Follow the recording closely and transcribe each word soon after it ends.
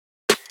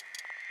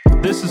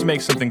This is Make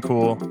Something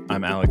Cool.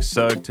 I'm Alex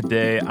Sugg.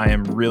 Today, I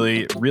am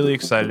really, really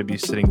excited to be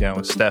sitting down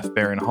with Steph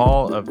Barron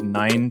Hall of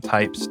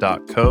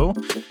 9types.co.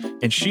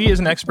 And she is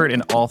an expert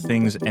in all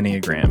things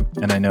Enneagram.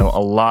 And I know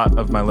a lot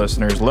of my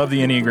listeners love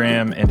the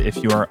Enneagram. And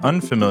if you are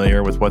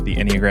unfamiliar with what the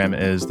Enneagram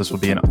is, this will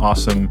be an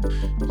awesome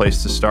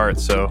place to start.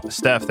 So,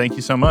 Steph, thank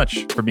you so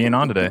much for being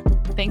on today.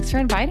 Thanks for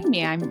inviting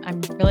me.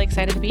 I'm really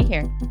excited to be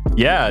here.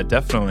 Yeah,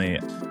 definitely.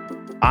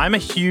 I'm a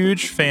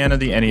huge fan of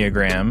the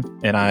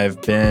Enneagram,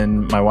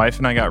 and my wife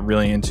and I got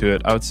really into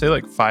it, I would say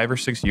like 5 or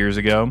 6 years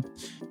ago.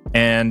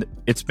 And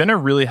it's been a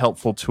really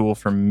helpful tool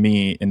for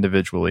me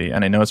individually.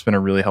 And I know it's been a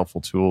really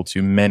helpful tool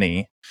to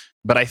many,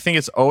 but I think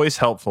it's always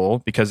helpful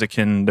because if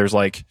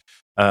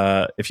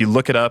you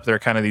look it up, there are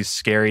kind of these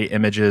scary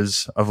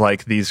images of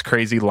like these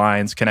crazy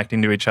lines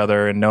connecting to each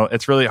other. And no,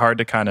 it's really hard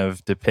to kind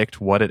of depict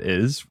what it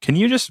is. Can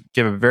you just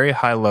give a very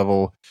high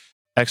level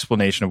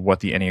explanation of what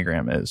the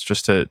Enneagram is,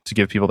 just to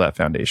give people that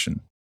foundation?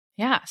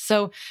 Yeah.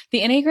 So the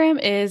Enneagram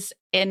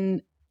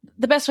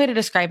the best way to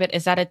describe it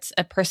is that it's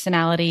a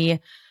personality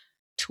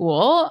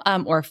tool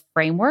or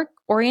framework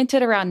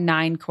oriented around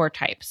 9 core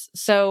types.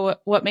 So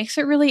what makes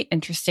it really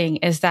interesting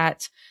is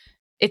that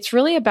it's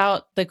really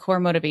about the core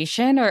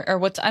motivation or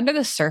what's under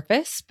the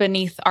surface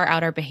beneath our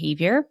outer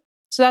behavior.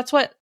 So that's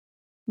what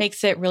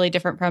makes it really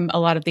different from a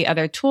lot of the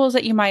other tools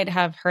that you might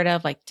have heard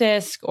of, like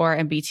DISC or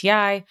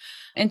MBTI.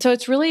 And so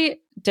it's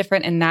really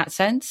different in that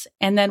sense.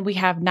 And then we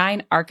have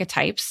 9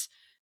 archetypes,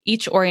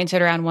 each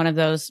oriented around one of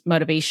those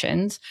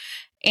motivations.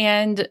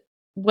 And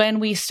when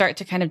we start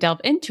to kind of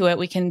delve into it,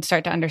 we can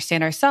start to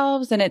understand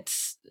ourselves. And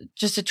it's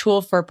just a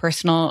tool for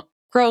personal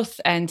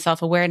growth and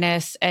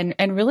self-awareness and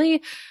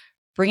really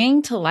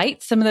bringing to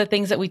light some of the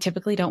things that we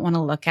typically don't want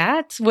to look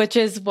at, which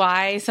is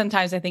why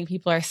sometimes I think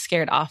people are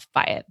scared off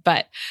by it.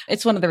 But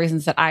it's one of the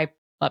reasons that I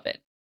love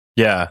it.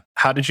 Yeah.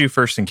 How did you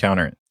first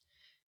encounter it?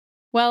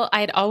 Well,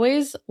 I'd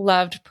always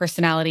loved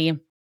personality,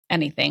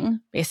 anything,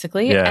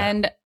 basically. Yeah.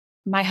 And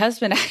my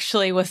husband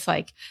actually was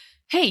like,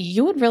 hey,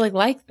 you would really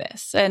like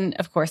this. And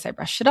of course, I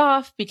brushed it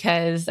off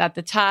because at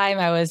the time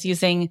I was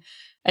using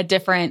a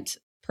different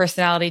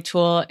personality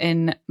tool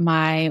in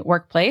my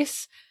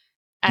workplace.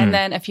 And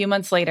then a few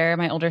months later,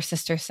 my older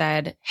sister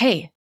said,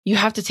 hey, you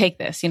have to take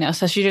this,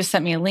 So she just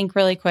sent me a link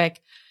really quick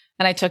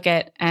and I took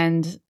it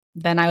and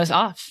then I was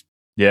off.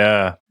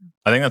 Yeah.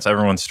 I think that's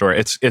everyone's story.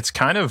 It's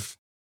kind of,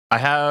 I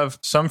have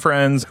some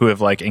friends who have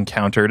like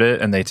encountered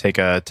it and they take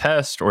a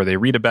test or they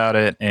read about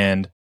it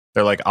and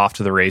they're like off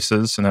to the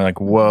races and they're like,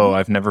 whoa,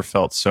 I've never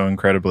felt so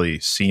incredibly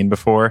seen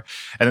before.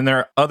 And then there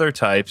are other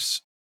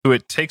types who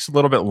it takes a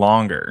little bit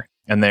longer.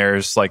 And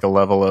there's like a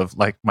level of,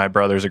 like, my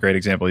brother's a great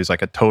example. He's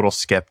like a total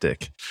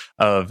skeptic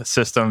of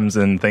systems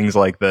and things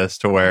like this,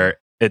 to where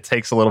it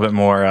takes a little bit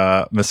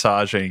more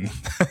massaging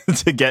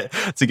to get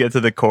to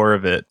the core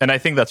of it. And I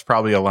think that's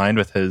probably aligned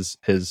with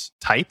his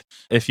type,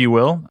 if you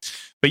will.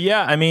 But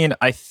yeah, I mean,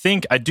 I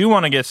think I do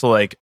want to get to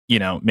like,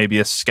 maybe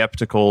a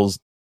skeptical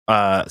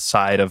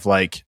side of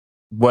like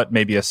what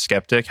maybe a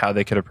skeptic, how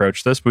they could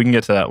approach this. But we can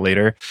get to that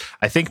later.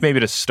 I think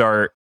maybe to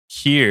start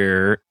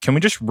here, can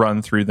we just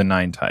run through the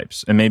 9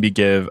 types and maybe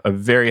give a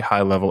very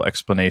high level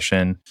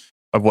explanation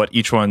of what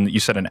each one, you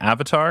said an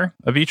avatar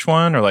of each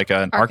one or like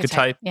an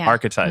archetype? Yeah.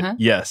 Archetype. Uh-huh.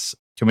 Yes.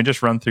 Can we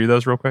just run through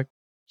those real quick?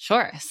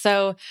 Sure.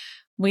 So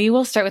we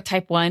will start with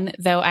type 1,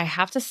 though I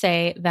have to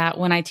say that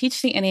when I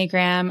teach the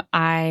Enneagram,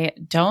 I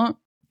don't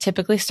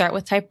typically start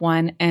with type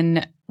 1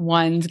 and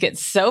ones get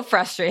so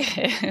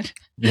frustrated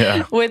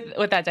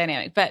with that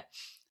dynamic. But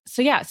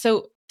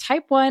so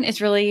type 1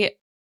 is really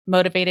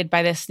motivated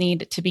by this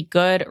need to be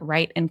good,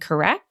 right, and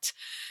correct.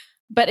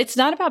 But it's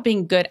not about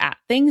being good at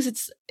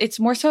things. It's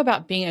more so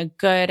about being a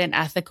good and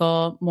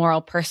ethical,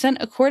 moral person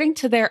according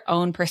to their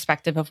own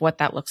perspective of what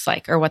that looks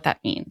like or what that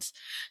means.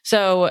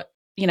 So,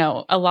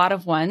 a lot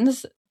of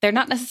ones, they're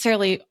not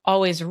necessarily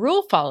always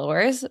rule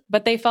followers,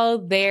 but they follow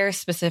their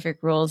specific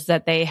rules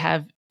that they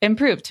have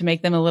improved to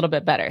make them a little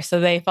bit better.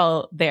 So they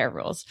follow their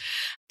rules.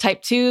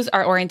 Type 2s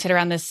are oriented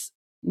around this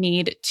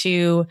need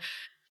to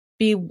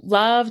be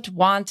loved,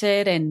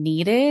 wanted, and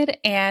needed.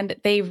 And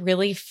they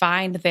really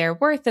find their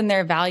worth and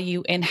their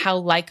value in how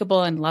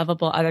likable and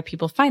lovable other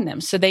people find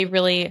them. So they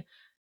really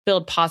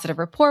build positive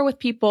rapport with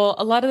people.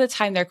 A lot of the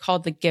time they're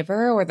called the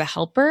giver or the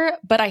helper,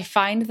 but I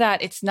find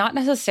that it's not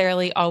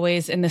necessarily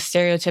always in the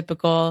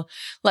stereotypical,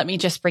 let me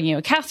just bring you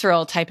a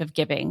casserole type of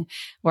giving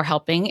or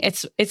helping.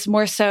 It's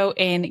more so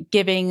in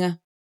giving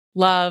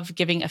love,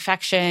 giving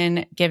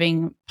affection,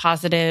 giving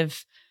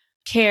positive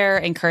care,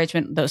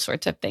 encouragement, those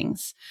sorts of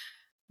things.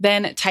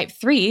 Then type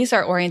 3s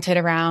are oriented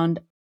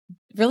around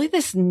really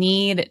this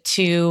need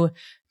to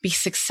be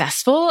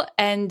successful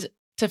and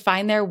to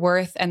find their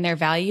worth and their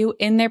value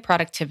in their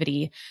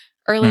productivity.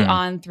 Early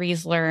on,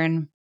 3s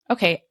learn,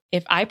 okay,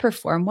 if I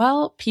perform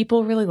well,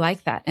 people really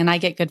like that and I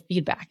get good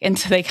feedback. And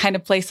so they kind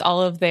of place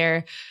all of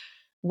their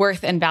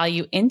worth and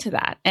value into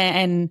that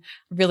and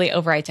really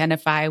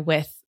over-identify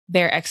with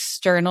their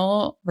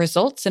external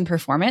results and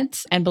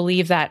performance and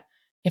believe that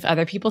if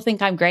other people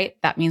think I'm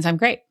great, that means I'm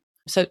great.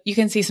 So you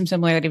can see some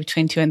similarity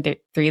between 2 and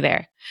 3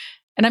 there.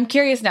 And I'm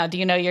curious now, do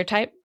you know your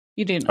type?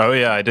 You do know. Oh,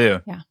 yeah, I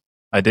do. Yeah.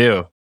 I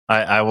do.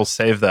 I will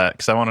save that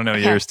because I want to know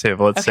yours too,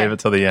 but let's save it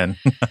till the end.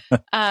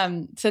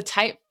 So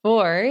type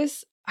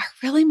 4s are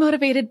really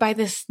motivated by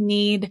this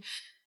need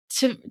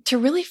to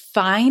really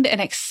find and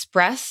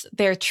express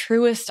their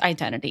truest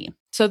identity.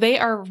 So they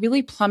are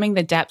really plumbing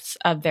the depths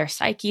of their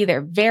psyche.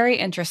 They're very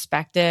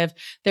introspective.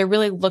 They're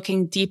really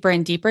looking deeper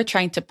and deeper,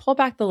 trying to pull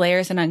back the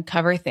layers and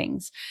uncover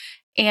things.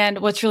 And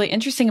what's really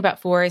interesting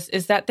about 4s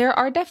is that there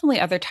are definitely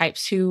other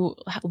types who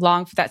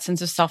long for that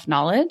sense of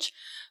self-knowledge.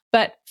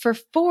 But for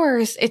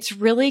 4s, it's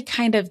really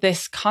kind of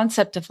this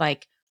concept of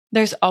like,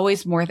 there's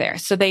always more there.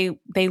 So they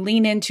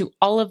lean into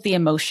all of the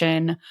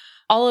emotion,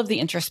 all of the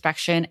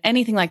introspection,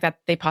 anything like that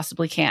they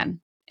possibly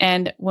can.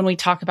 And when we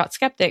talk about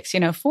skeptics,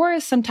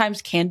 4s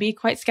sometimes can be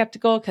quite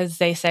skeptical because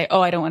they say,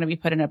 oh, I don't want to be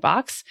put in a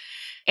box.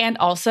 And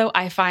also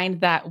I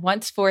find that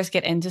once 4s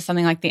get into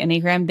something like the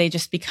Enneagram, they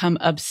just become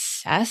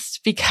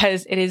obsessed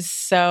because it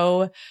is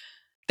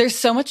there's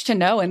so much to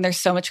know and there's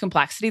so much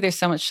complexity. There's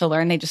so much to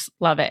learn. They just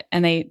love it.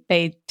 And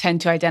they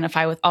tend to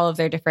identify with all of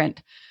their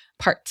different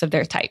parts of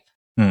their type.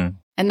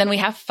 And then we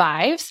have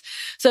 5s.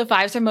 So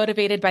 5s are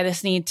motivated by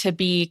this need to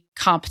be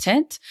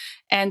competent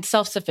and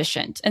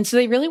self-sufficient. And so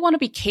they really want to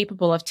be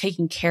capable of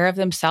taking care of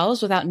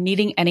themselves without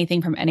needing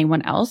anything from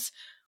anyone else,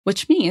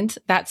 which means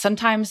that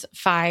sometimes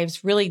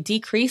 5s really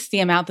decrease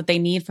the amount that they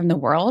need from the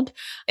world,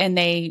 and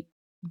they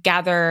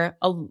gather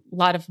a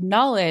lot of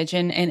knowledge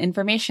and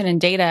information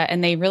and data,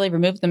 and they really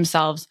remove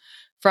themselves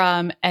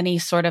from any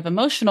sort of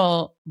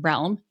emotional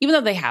realm, even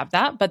though they have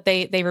that, but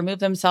they remove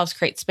themselves,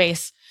 create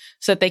space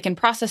so that they can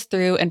process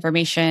through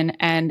information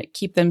and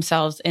keep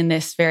themselves in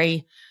this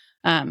very,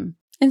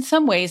 in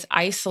some ways,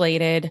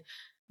 isolated,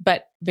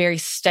 but very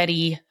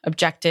steady,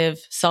 objective,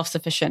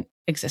 self-sufficient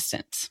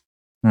existence.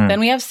 Then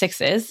we have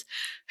 6s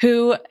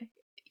who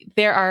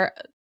there are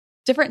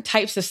different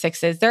types of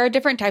 6s. There are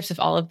different types of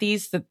all of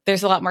these.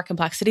 There's a lot more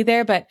complexity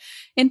there, but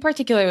in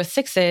particular with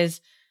 6s,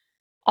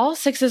 all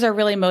 6s are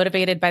really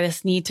motivated by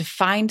this need to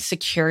find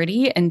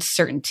security and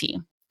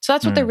certainty. So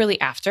that's what they're really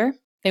after.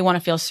 They want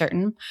to feel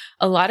certain.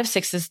 A lot of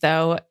 6s,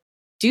 though,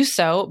 do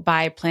so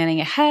by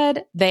planning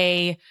ahead.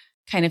 They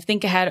kind of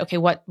think ahead. Okay,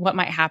 what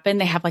might happen?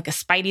 They have like a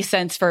spidey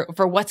sense for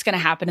what's going to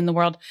happen in the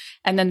world.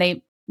 And then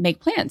they make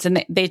plans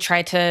and they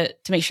try to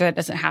make sure that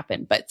doesn't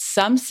happen. But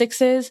some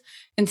 6s,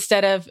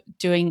 instead of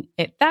doing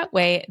it that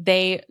way,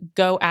 they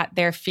go at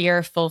their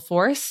fear full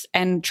force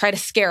and try to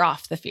scare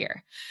off the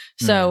fear.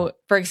 So,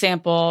 for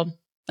example,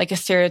 like a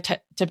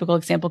stereotypical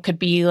example could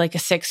be like a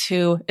 6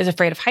 who is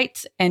afraid of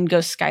heights and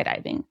goes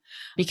skydiving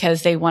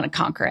because they want to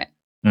conquer it.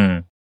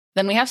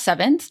 Then we have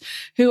 7s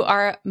who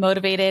are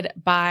motivated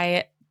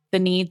by the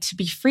need to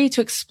be free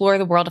to explore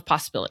the world of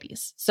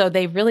possibilities. So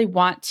they really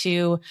want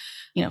to,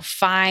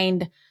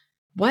 find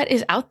what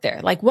is out there,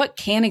 like what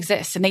can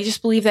exist. And they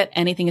just believe that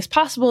anything is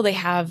possible. They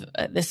have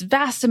this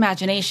vast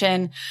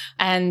imagination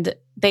and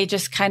they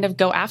just kind of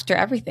go after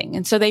everything.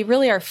 And so they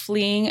really are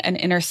fleeing an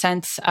inner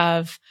sense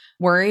of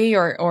worry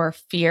or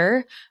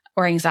fear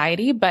or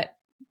anxiety, but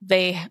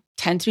they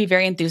tend to be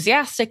very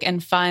enthusiastic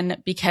and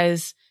fun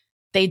because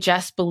they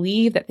just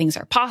believe that things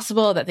are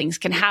possible, that things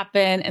can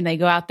happen, and they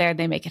go out there and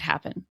they make it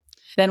happen.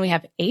 Then we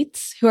have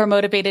 8s who are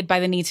motivated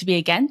by the need to be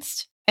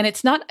against. And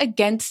it's not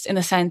against in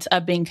the sense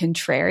of being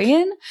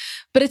contrarian,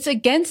 but it's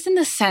against in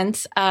the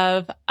sense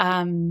of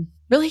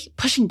really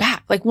pushing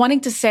back, like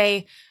wanting to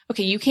say,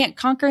 okay, you can't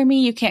conquer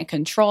me. You can't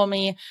control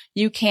me.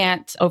 You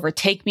can't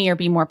overtake me or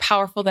be more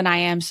powerful than I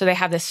am. So they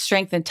have this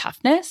strength and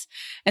toughness.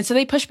 And so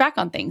they push back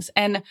on things.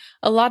 And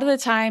a lot of the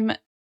time,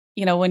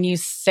 when you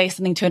say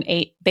something to an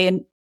 8,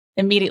 they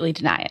immediately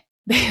deny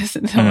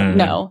it.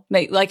 No,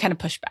 they like kind of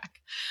push back.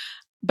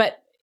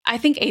 But I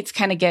think 8s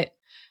kind of get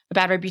a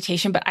bad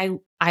reputation, but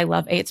I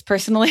love 8s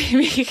personally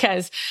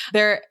because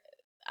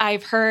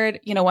I've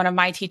heard, one of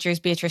my teachers,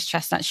 Beatrice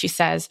Chestnut, she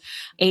says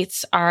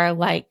 8s are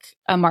like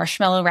a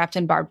marshmallow wrapped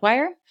in barbed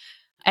wire.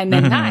 And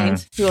then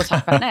 9s, who we'll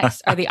talk about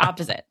next, are the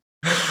opposite.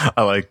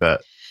 I like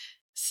that.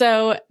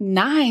 So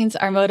 9s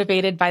are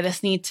motivated by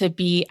this need to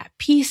be at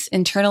peace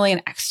internally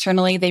and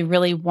externally. They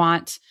really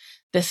want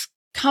this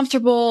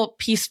comfortable,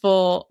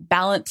 peaceful,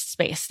 balanced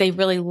space. They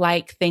really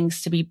like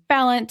things to be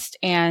balanced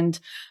and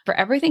for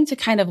everything to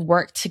kind of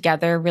work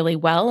together really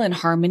well in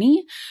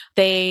harmony.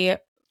 They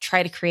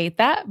try to create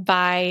that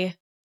by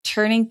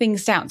turning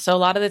things down. So a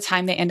lot of the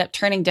time they end up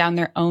turning down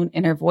their own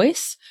inner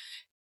voice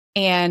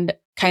and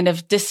kind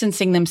of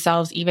distancing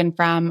themselves even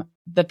from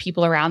the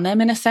people around them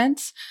in a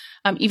sense.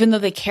 Even though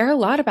they care a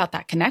lot about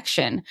that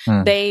connection,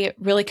 they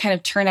really kind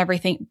of turn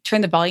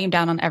the volume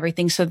down on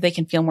everything so that they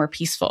can feel more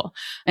peaceful.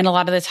 And a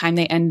lot of the time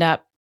they end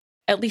up,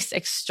 at least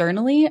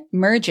externally,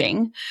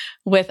 merging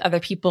with other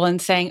people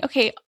and saying,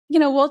 okay,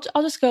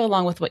 I'll just go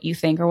along with what you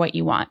think or what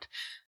you want.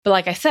 But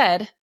like I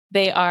said,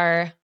 they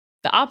are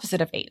the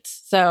opposite of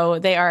 8s. So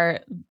they are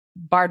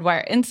barbed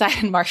wire inside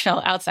and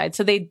marshmallow outside.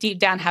 So they deep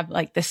down have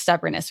like this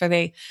stubbornness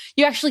where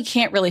you actually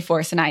can't really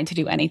force a 9 to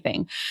do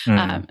anything.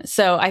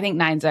 So I think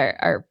 9s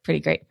are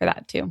pretty great for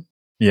that too.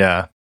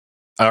 Yeah.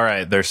 All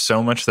right. There's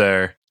so much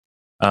there.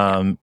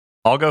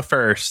 I'll go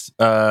first.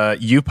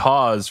 You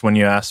paused when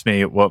you asked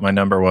me what my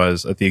number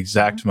was at the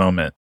exact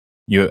moment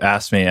you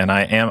asked me, and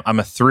I'm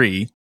a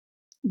 3.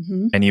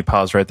 Mm-hmm. And you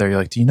paused right there. You're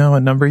like, do you know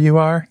what number you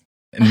are?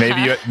 And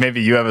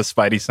maybe you have a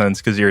spidey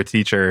sense because you're a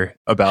teacher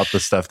about the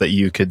stuff that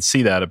you could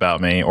see that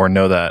about me or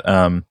know that.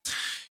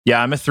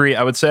 Yeah, I'm a 3.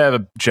 I would say I have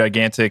a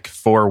gigantic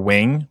 4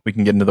 wing. We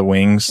can get into the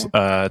wings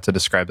to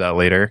describe that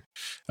later.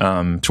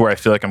 To where I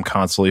feel like I'm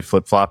constantly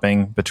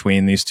flip-flopping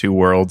between these two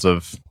worlds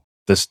of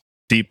this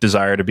deep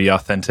desire to be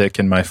authentic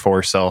in my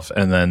 4 self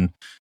and then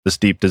this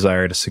deep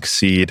desire to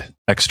succeed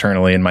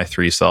externally in my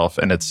 3 self.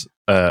 And it's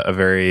a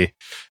very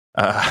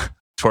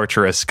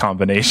torturous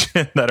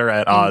combination that are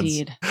at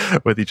odds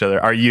with each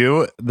other. Are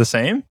you the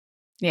same?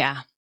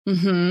 Yeah.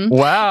 Mm-hmm.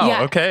 Wow.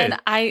 Yeah. Okay.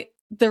 And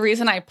the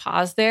reason I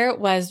paused there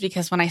was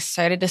because when I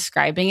started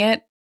describing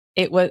it,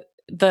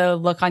 the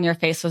look on your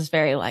face was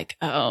very like,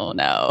 oh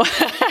no.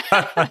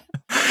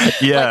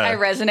 Yeah. Like I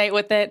resonate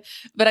with it,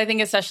 but I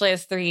think especially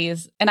as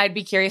 3s, and I'd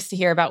be curious to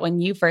hear about when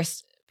you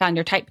first found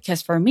your type,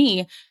 because for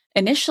me,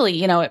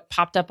 initially, it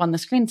popped up on the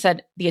screen,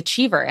 said the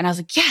achiever. And I was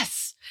like,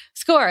 yes,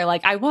 score,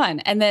 like I won.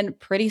 And then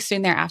pretty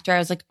soon thereafter, I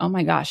was like, oh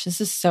my gosh,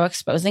 this is so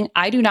exposing.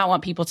 I do not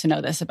want people to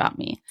know this about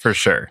me. For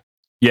sure.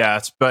 Yeah.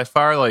 It's by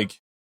far like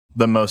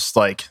the most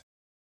like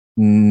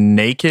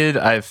naked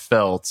I've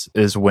felt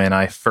is when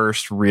I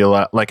first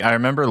realized, like I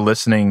remember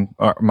listening,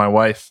 my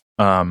wife,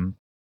 I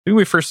think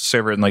we first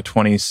discovered it in like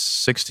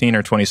 2016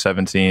 or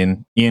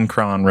 2017. Ian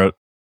Cron wrote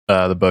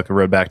the book, A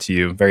Road Back to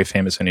You, very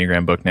famous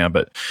Enneagram book now,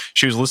 but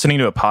she was listening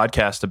to a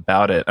podcast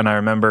about it. And I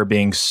remember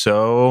feeling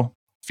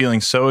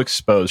so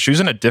exposed. She was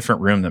in a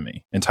different room than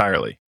me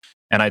entirely.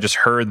 And I just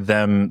heard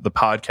the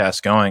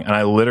podcast going, and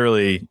I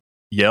literally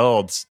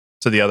yelled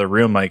to the other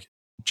room, like,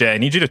 Jay, I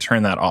need you to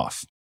turn that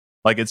off.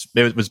 Like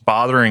it was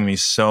bothering me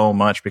so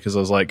much because I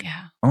was like,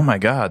 oh my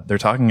God, they're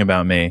talking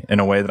about me in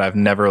a way that I've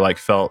never like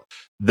felt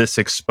this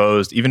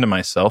exposed even to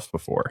myself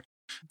before.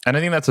 And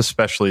I think that's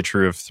especially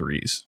true of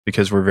 3s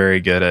because we're very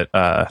good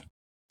at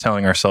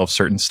telling ourselves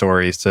certain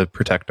stories to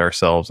protect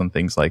ourselves and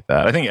things like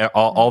that. I think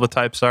all the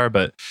types are,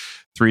 but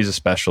 3s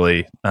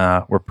especially,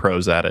 we're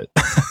pros at it.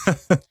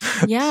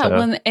 Yeah.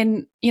 So.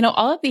 And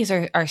all of these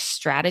are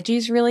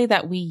strategies really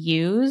that we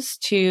use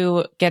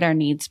to get our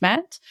needs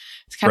met.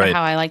 It's kind of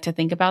how I like to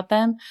think about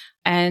them.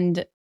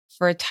 And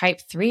for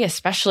type 3,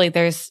 especially,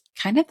 there's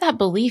kind of that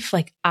belief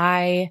like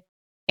I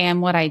am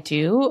what I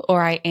do,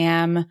 or I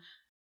am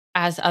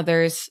as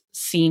others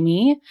see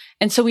me.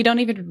 And so we don't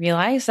even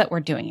realize that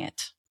we're doing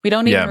it. We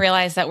don't even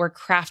realize that we're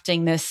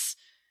crafting this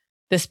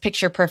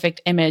picture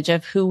perfect image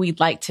of who we'd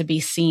like to be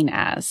seen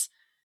as.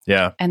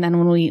 Yeah. And then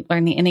when we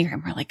learn the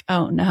Enneagram, we're like,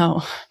 oh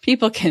no,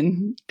 people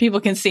can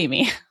see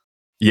me.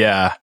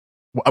 Yeah.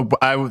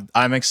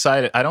 I'm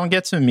excited. I don't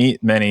get to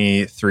meet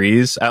many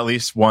 3s, at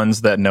least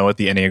ones that know what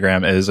the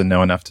Enneagram is and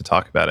know enough to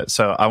talk about it.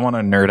 So I want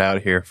to nerd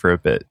out here for a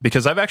bit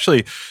because I've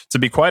actually, to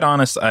be quite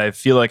honest, I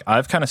feel like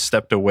I've kind of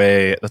stepped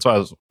away. That's why I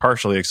was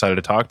partially excited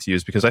to talk to you,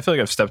 is because I feel like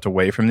I've stepped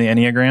away from the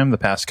Enneagram the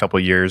past couple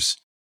of years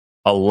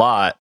a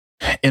lot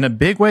in a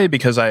big way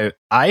because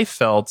I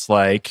felt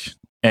like,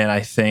 and I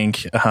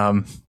think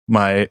a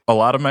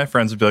lot of my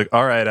friends would be like,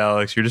 all right,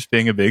 Alex, you're just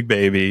being a big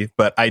baby.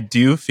 But I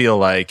do feel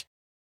like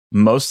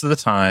most of the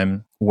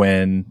time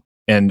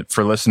and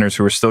for listeners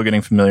who are still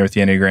getting familiar with the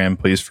Enneagram,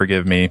 please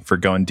forgive me for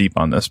going deep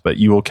on this, but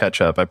you will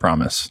catch up, I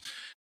promise.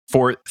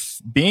 For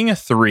being a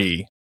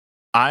 3,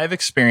 I've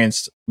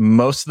experienced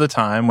most of the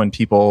time when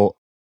people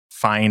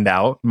find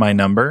out my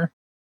number,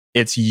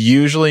 it's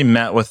usually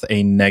met with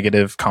a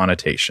negative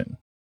connotation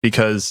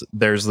because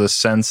there's this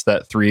sense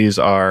that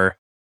 3s are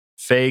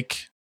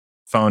fake,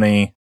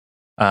 phony,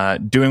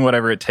 doing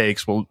whatever it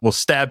takes, will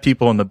stab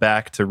people in the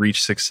back to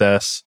reach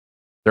success.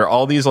 There are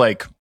all these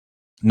like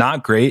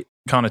not great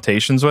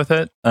connotations with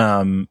it,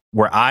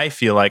 where I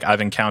feel like I've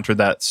encountered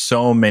that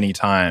so many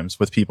times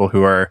with people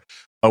who are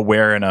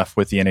aware enough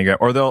with the Enneagram,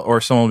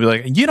 or someone will be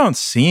like, you don't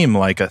seem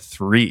like a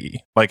 3,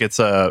 like it's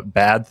a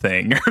bad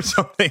thing or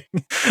something.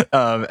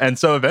 And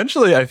so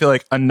eventually I feel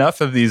like enough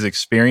of these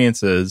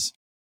experiences,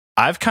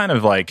 I've kind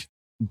of like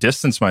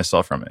distanced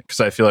myself from it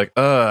because I feel like,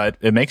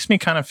 it makes me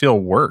kind of feel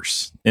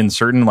worse in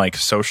certain like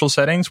social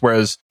settings,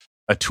 whereas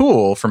a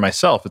tool for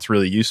myself, it's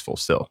really useful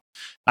still.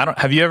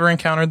 Have you ever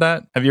encountered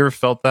that? Have you ever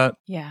felt that?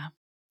 Yeah,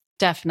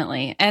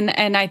 definitely.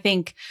 And I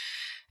think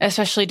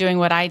especially doing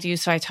what I do,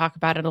 so I talk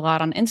about it a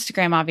lot on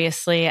Instagram,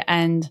 obviously,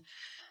 and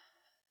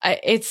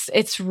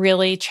it's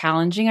really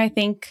challenging. I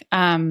think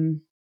I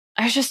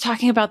was just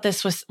talking about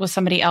this with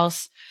somebody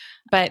else,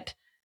 but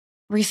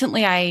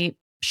recently I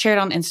shared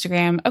on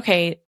Instagram,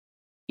 okay,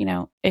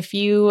 if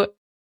you,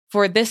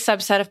 for this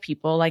subset of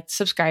people like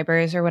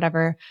subscribers or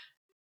whatever,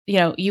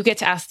 you get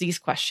to ask these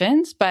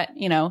questions, but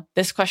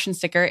this question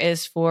sticker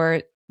is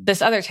for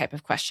this other type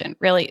of question.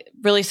 Really,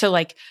 really. So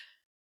like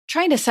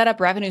trying to set up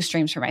revenue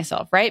streams for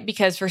myself, right?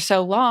 Because for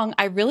so long,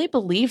 I really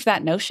believed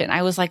that notion.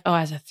 I was like, oh,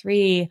 as a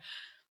 3,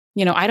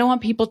 I don't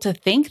want people to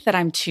think that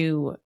I'm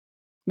too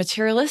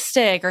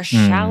materialistic or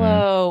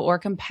shallow or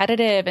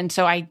competitive. And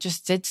so I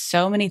just did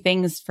so many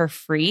things for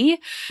free,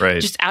 Right.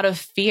 just out of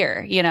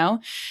fear,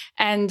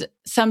 And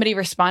somebody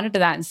responded to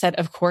that and said,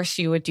 of course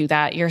you would do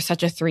that. You're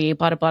such a 3,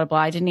 blah, blah, blah, blah.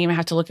 I didn't even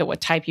have to look at what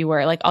type you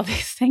were, like all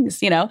these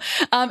things,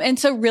 And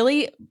so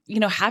really,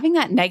 having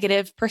that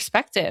negative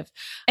perspective.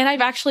 And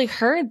I've actually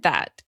heard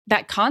that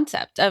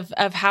concept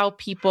of how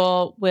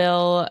people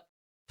will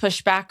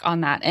push back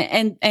on that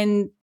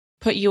and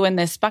put you in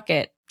this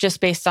bucket just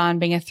based on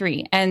being a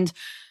 3. And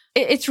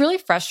it's really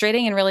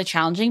frustrating and really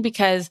challenging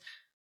because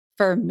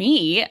for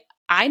me,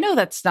 I know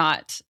that's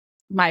not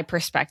my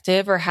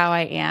perspective or how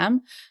I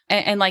am.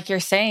 And like you're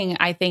saying,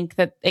 I think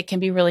that it can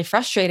be really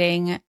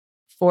frustrating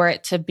for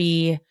it to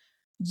be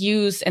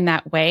used in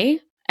that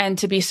way and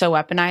to be so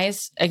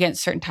weaponized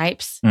against certain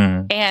types.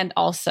 And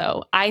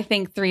also, I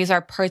think 3s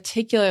are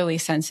particularly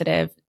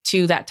sensitive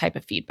to that type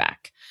of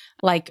feedback,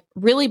 like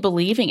really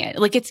believing it.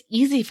 Like it's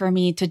easy for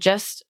me to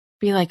just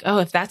be like, oh,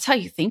 if that's how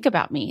you think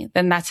about me,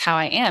 then that's how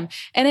I am.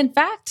 And in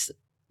fact,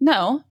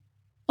 no,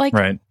 like,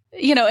 right.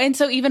 And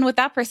so even with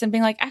that person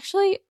being like,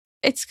 actually,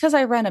 it's because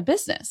I run a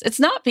business. It's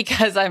not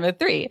because I'm a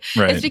 3.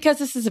 Right. It's because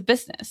this is a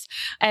business,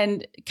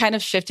 and kind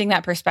of shifting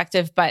that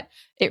perspective. But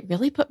it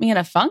really put me in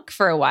a funk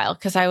for a while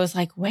because I was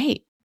like,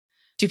 wait,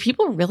 do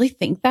people really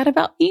think that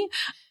about me?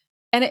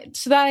 And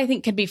so that I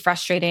think can be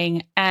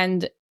frustrating,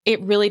 and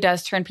it really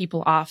does turn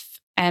people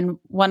off. And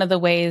one of the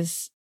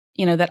ways,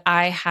 that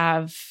I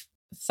have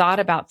thought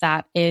about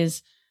that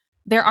is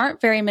there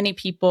aren't very many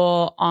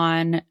people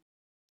on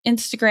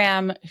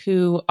Instagram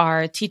who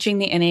are teaching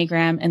the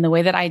Enneagram in the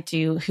way that I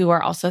do, who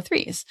are also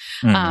 3s.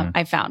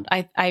 I found,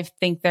 I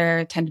think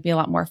there tend to be a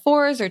lot more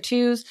 4s or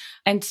 2s.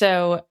 And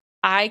so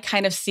I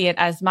kind of see it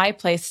as my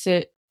place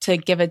to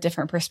give a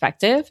different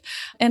perspective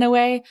in a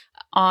way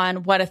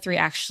on what a 3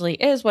 actually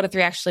is, what a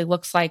 3 actually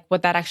looks like,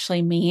 what that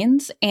actually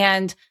means,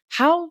 and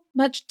how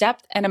much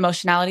depth and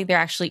emotionality there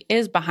actually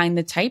is behind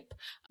the type.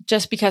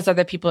 Just because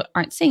other people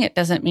aren't seeing it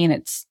doesn't mean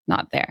it's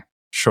not there.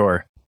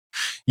 Sure.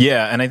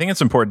 Yeah. And I think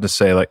it's important to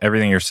say, like,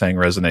 everything you're saying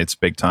resonates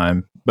big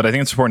time. But I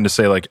think it's important to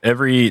say, like,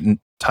 every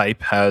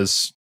type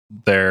has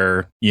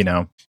their,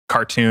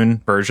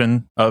 cartoon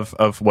version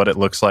of what it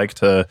looks like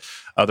to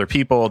other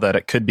people that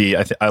it could be.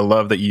 I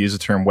love that you use the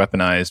term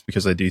weaponized,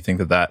 because I do think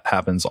that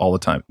happens all the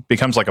time. It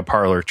becomes like a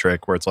parlor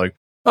trick where it's like,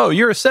 oh,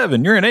 you're a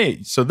 7, you're an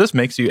 8, so this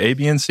makes you A,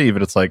 B, and C,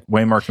 but it's like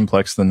way more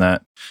complex than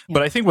that. Yeah.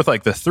 But I think with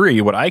like the 3,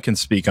 what I can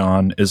speak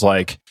on is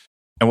like,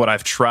 and what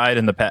I've tried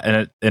in the past,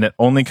 and it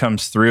only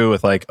comes through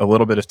with like a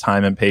little bit of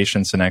time and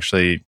patience and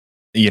actually,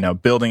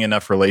 building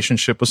enough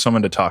relationship with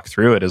someone to talk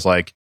through it, is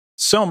like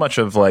so much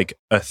of like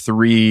a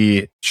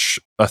 3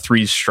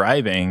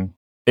 striving,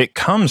 it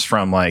comes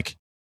from like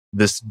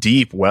this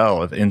deep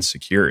well of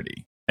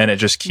insecurity, and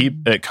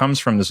it comes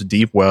from this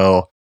deep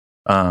well.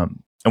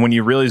 And when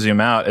you really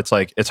zoom out, it's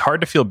like, it's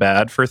hard to feel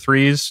bad for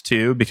 3s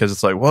too, because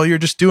it's like, well, you're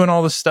just doing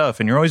all this stuff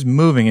and you're always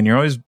moving and you're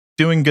always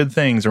doing good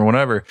things or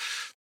whatever.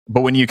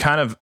 But when you kind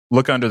of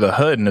look under the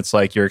hood, and it's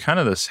like, you're kind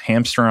of this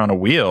hamster on a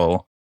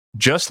wheel,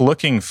 just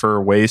looking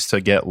for ways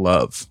to get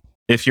love.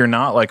 If you're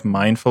not like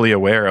mindfully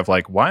aware of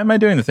like, why am I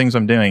doing the things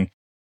I'm doing?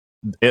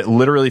 It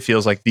literally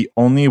feels like the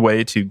only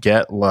way to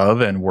get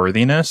love and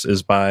worthiness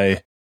is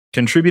by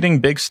contributing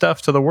big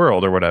stuff to the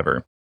world or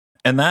whatever.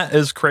 And that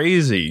is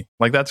crazy.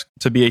 Like, that's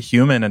to be a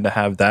human and to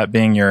have that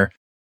being your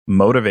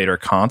motivator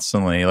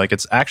constantly. Like,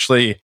 it's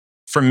actually,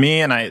 for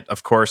me, and I,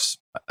 of course,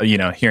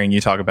 hearing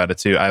you talk about it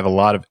too, I have a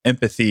lot of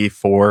empathy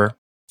for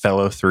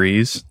fellow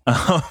 3s.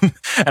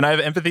 And I have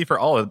empathy for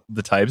all of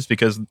the types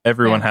because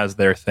everyone has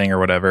their thing or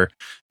whatever.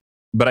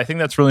 But I think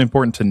that's really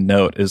important to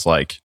note is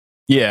like,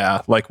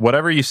 yeah, like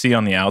whatever you see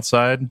on the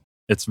outside,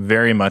 it's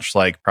very much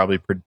like probably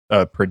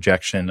a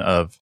projection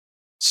of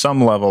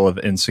some level of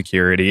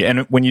insecurity.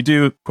 And when you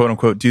do, quote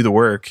unquote, do the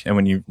work, and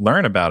when you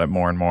learn about it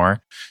more and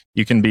more,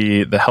 you can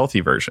be the healthy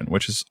version,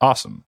 which is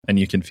awesome. And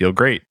you can feel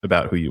great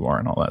about who you are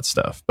and all that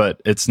stuff.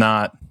 But it's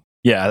not,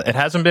 it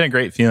hasn't been a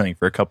great feeling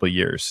for a couple of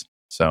years.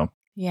 So,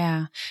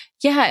 yeah.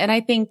 Yeah. And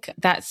I think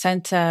that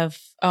sense of,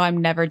 oh,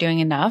 I'm never doing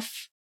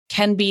enough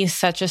can be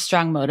such a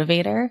strong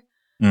motivator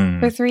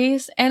for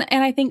 3s. And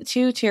I think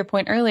too, to your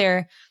point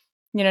earlier,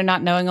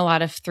 not knowing a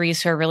lot of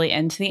 3s who are really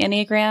into the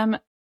Enneagram,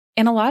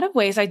 in a lot of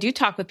ways, I do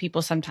talk with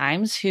people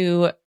sometimes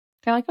who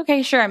they're like,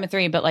 okay, sure, I'm a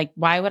 3, but like,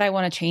 why would I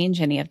want to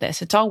change any of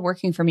this? It's all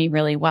working for me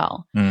really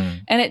well.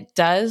 And it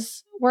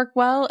does work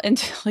well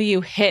until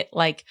you hit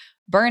like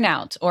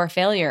burnout or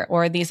failure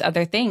or these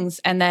other things.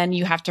 And then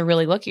you have to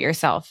really look at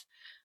yourself.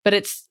 But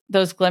it's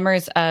those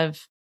glimmers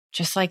of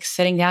just like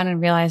sitting down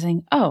and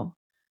realizing, oh,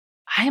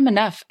 I am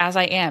enough as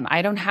I am.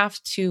 I don't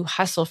have to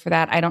hustle for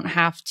that. I don't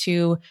have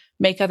to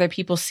make other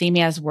people see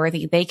me as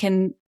worthy. They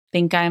can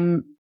think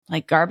I'm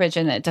like garbage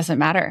and it doesn't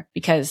matter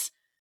because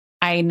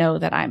I know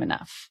that I'm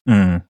enough.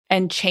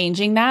 And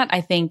changing that,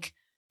 I think,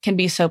 can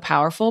be so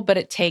powerful, but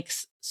it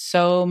takes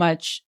so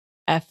much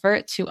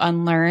effort to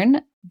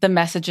unlearn the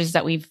messages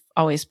that we've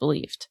always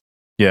believed.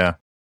 Yeah.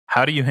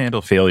 How do you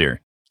handle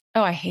failure?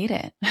 Oh, I hate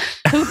it.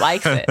 Who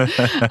likes it?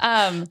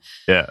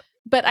 Yeah.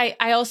 But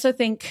I also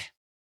think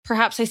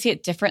perhaps I see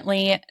it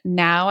differently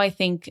now. I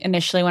think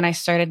initially when I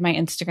started my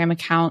Instagram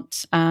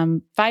account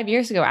 5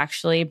 years ago,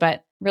 actually,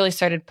 but really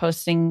started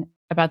posting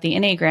about the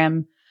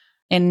Enneagram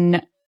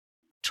in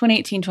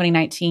 2018,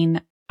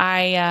 2019,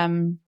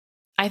 I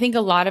think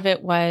a lot of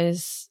it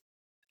was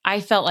I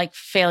felt like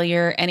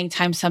failure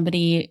anytime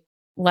somebody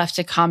left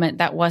a comment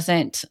that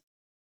wasn't,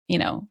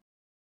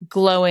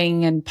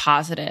 glowing and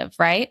positive,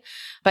 right?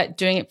 But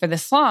doing it for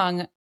this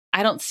long,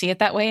 I don't see it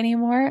that way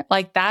anymore.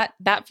 Like that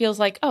feels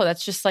like, oh,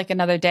 that's just like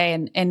another day,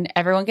 and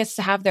everyone gets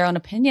to have their own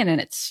opinion and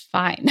it's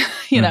fine,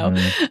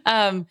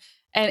 and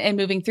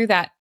moving through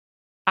that,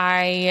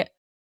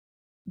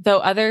 though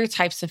other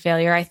types of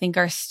failure I think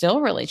are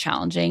still really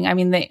challenging. I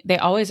mean, they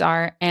always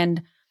are.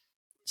 And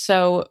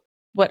so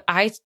what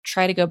I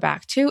try to go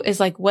back to is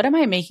like, what am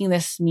I making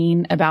this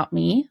mean about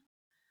me?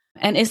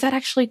 And is that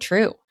actually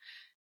true?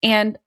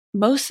 And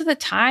most of the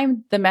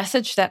time, the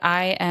message that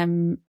I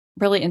am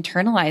really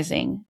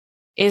internalizing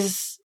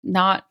is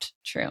not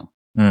true,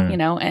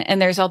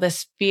 and there's all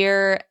this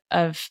fear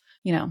of,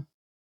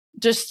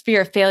 just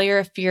fear of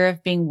failure, fear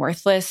of being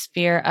worthless,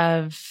 fear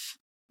of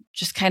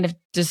just kind of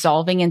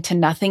dissolving into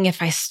nothing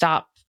if I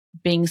stop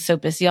being so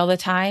busy all the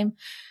time.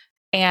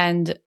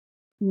 And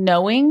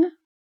knowing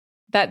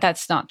that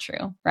that's not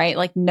true, right?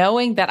 Like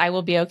knowing that I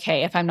will be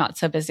okay if I'm not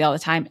so busy all the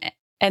time,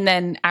 and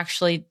then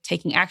actually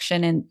taking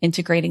action and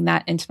integrating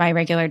that into my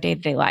regular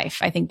day-to-day life.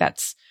 I think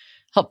that's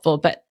helpful.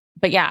 But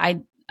yeah,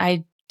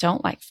 I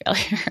don't like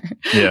failure.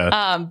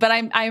 Yeah. But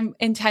I'm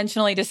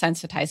intentionally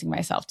desensitizing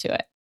myself to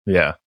it.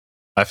 Yeah.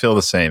 I feel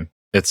the same.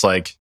 It's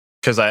like,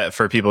 because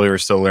for people who are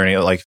still learning it,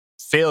 like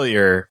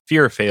fear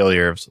of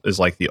failure is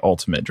like the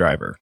ultimate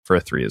driver for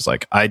a 3 is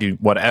like,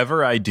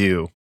 whatever I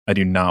do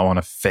not want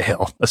to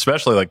fail,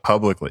 especially like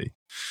publicly.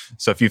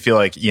 So if you feel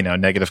like,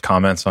 negative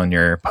comments on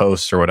your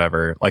posts or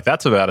whatever, like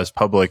that's about as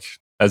public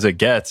as it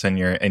gets, and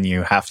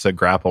you have to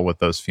grapple with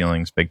those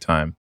feelings big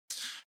time.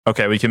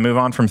 Okay, we can move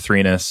on from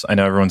 3-ness. I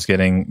know everyone's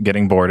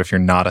getting bored if you're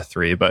not a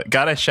 3, but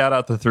gotta shout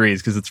out the 3s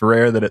because it's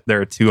rare that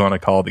there are 2 on a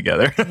call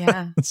together.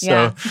 Yeah.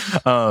 So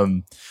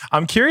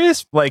I'm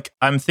curious, like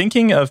I'm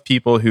thinking of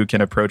people who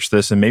can approach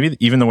this, and maybe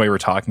even the way we're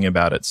talking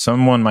about it,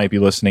 someone might be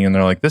listening and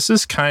they're like, this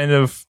is kind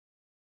of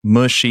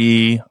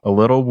mushy, a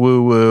little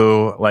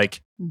woo-woo.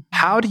 Like,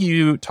 how do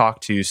you talk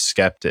to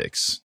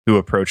skeptics who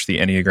approach the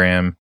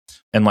Enneagram?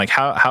 And like,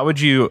 how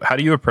do you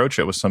approach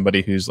it with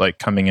somebody who's like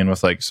coming in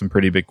with like some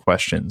pretty big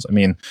questions? I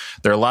mean,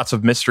 there are lots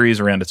of mysteries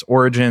around its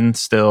origin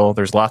still.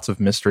 There's lots of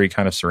mystery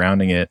kind of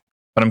surrounding it.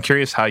 But I'm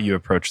curious how you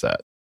approach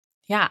that.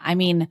 Yeah. I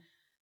mean,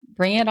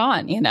 bring it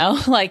on,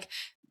 like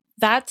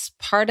that's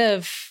part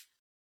of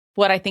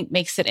what I think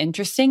makes it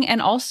interesting.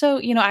 And also,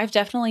 I've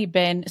definitely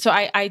so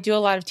I do a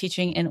lot of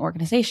teaching in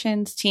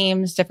organizations,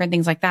 teams, different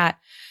things like that.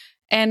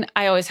 And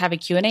I always have a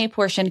Q&A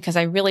portion because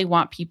I really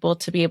want people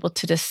to be able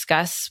to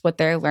discuss what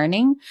they're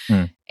learning.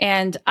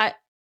 And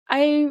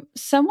I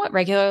somewhat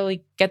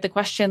regularly get the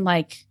question,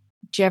 like,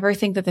 do you ever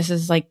think that this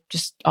is like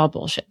just all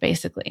bullshit,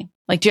 basically?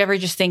 Like, do you ever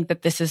just think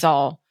that this is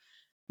all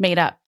made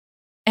up?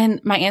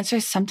 And my answer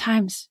is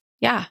sometimes,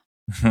 yeah.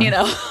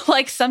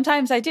 Like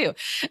sometimes I do.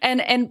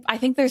 And I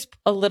think there's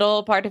a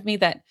little part of me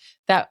that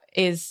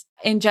is,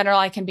 in general,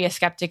 I can be a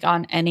skeptic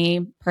on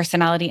any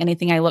personality,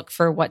 anything I look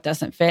for what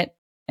doesn't fit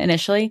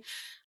initially.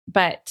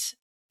 But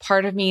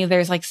part of me,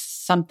 there's like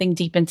something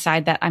deep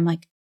inside that I'm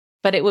like,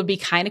 but it would be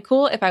kind of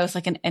cool if I was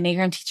like an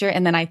Enneagram teacher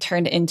and then I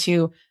turned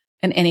into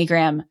an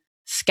Enneagram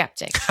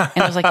skeptic and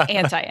I was like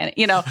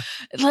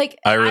like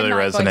I really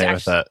resonate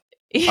with that.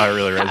 I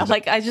really resonate.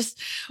 Like I just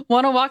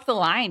want to walk the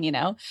line,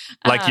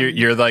 Like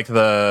you're like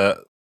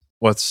the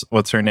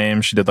what's her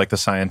name? She did like the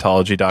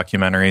Scientology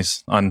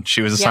documentaries on.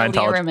 She was a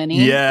Scientologist.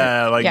 Remini.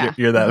 Yeah, like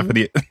you're that.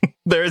 Mm-hmm.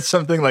 There is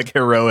something like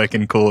heroic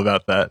and cool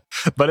about that,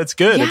 but it's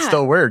good. Yeah. It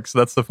still works.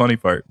 That's the funny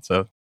part.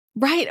 So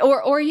right,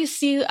 or you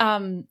see,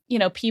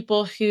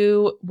 people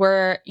who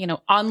were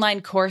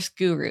online course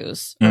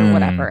gurus or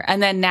whatever,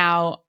 and then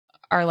now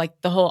are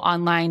like the whole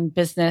online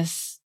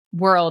business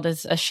world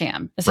is a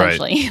sham,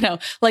 essentially.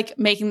 Right. Like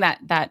making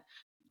that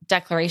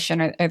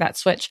declaration or that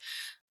switch.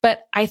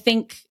 But I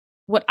think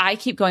what I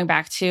keep going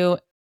back to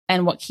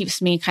and what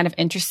keeps me kind of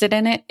interested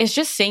in it is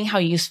just seeing how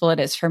useful it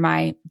is for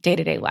my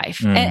day-to-day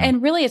life.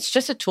 And really, it's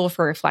just a tool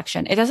for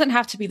reflection. It doesn't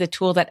have to be the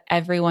tool that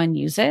everyone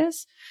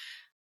uses.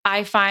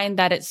 I find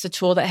that it's the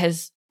tool that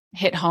has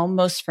hit home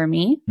most for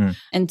me.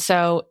 And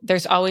so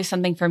there's always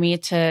something for me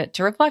to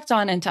reflect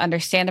on and to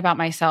understand about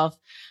myself.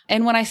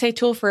 And when I say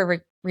tool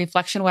for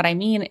reflection, what I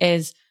mean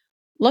is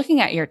looking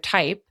at your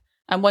type.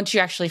 Once you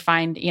actually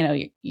find,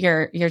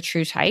 your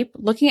true type,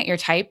 looking at your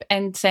type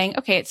and saying,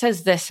 okay, it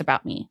says this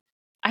about me.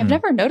 I've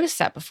never noticed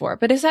that before,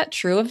 but is that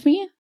true of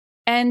me?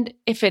 And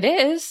if it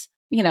is,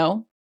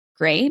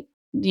 great.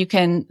 You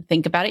can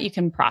think about it. You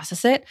can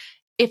process it.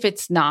 If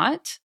it's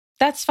not,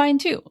 that's fine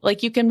too.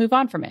 Like you can move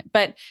on from it,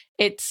 but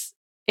it's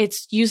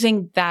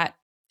using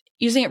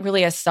it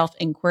really as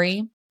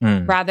self-inquiry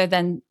rather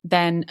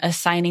than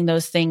assigning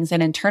those things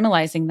and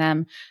internalizing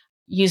them,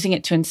 using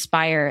it to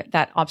inspire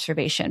that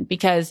observation,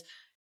 because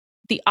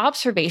the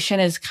observation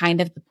is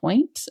kind of the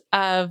point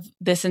of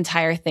this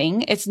entire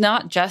thing. It's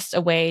not just a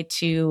way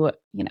to,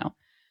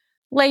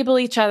 label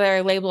each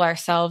other, label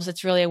ourselves.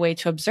 It's really a way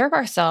to observe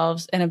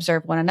ourselves and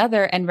observe one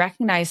another and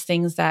recognize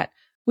things that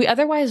we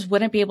otherwise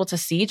wouldn't be able to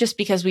see just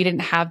because we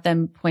didn't have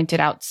them pointed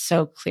out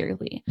so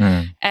clearly.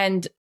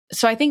 And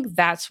so I think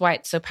that's why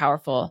it's so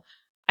powerful.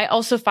 I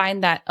also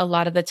find that a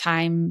lot of the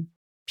time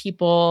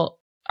people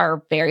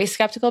are very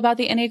skeptical about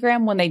the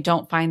Enneagram when they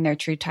don't find their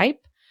true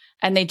type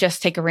and they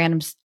just take a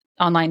random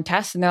online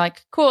test and they're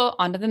like, cool,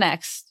 on to the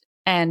next,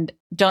 and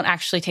don't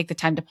actually take the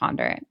time to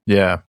ponder it.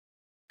 Yeah.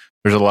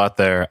 There's a lot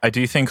there. I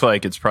do think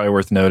it's probably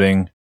worth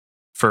noting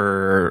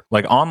for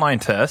online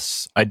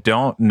tests, I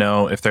don't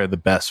know if they're the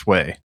best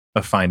way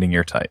of finding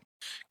your type.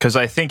 Because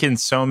I think in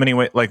so many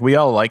ways, we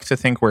all like to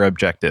think we're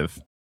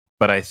objective,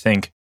 but I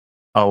think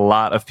a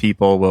lot of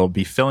people will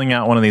be filling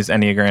out one of these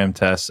Enneagram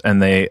tests and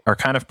they are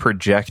kind of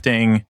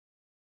projecting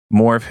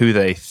more of who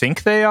they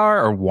think they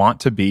are or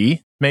want to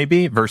be,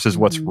 maybe, versus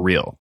what's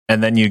real.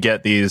 And then you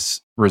get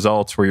these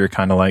results where you're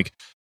kind of like,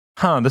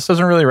 this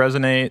doesn't really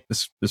resonate.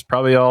 This is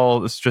probably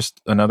this is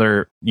just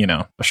another,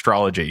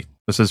 astrology.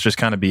 This is just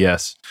kind of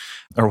BS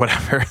or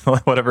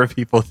whatever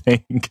people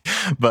think.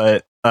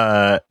 But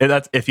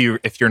that's if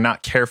you're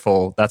not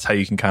careful, that's how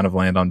you can kind of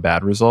land on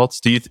bad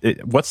results.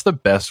 What's the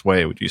best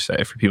way, would you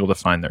say, for people to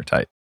find their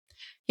type?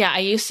 Yeah, I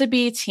used to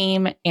be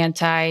team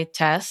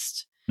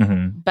anti-test,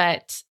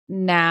 but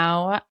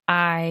now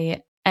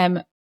I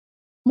am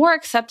more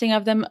accepting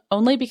of them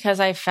only because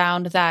I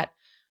found that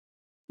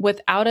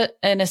without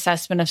an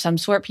assessment of some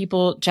sort,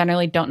 people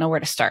generally don't know where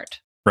to start.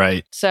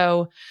 Right.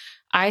 So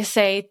I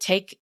say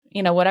take,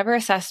 whatever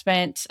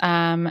assessment. There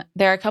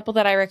are a couple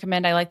that I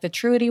recommend. I like the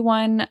Truity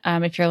one.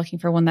 If you're looking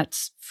for one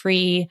that's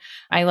free,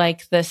 I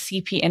like the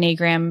CP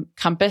Enneagram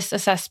Compass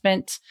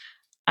assessment.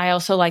 I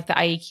also like the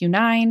IEQ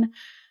 9.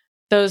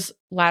 Those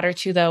latter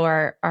two, though,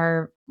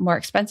 are more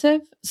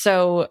expensive.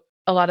 So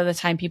a lot of the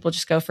time people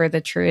just go for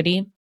the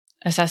Truity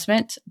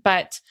assessment.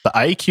 But the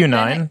IEQ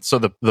 9, so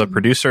the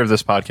producer of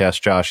this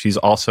podcast, Josh, he's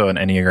also an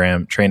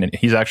Enneagram trained.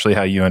 He's actually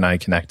how you and I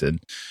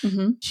connected.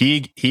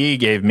 He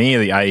gave me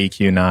the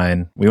IEQ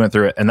 9. We went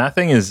through it, and that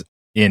thing is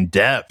in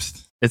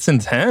depth. It's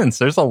intense.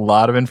 There's a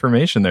lot of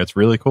information there. It's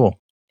really cool.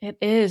 It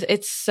is.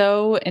 It's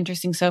so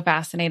interesting, so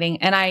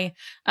fascinating.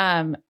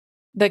 And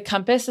the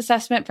Compass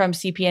assessment from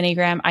CP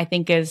Enneagram, I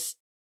think, is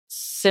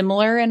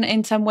similar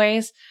in some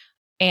ways,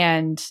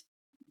 and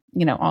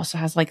also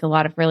has a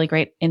lot of really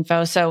great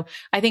info. So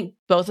I think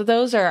both of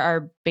those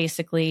are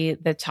basically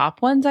the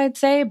top ones, I'd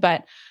say.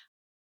 But,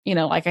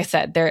 like I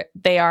said,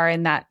 they are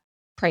in that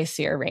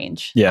pricier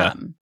range. Yeah.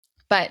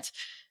 But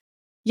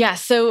yeah,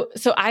 so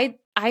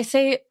I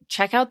say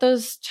check out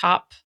those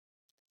top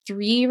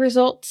 3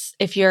 results.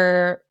 If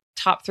your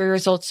top 3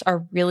 results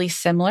are really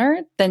similar,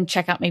 then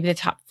check out maybe the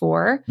top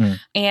 4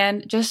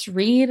 and just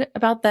read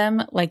about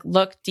them.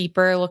 Look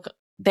deeper.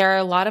 There are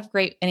a lot of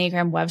great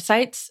Enneagram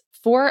websites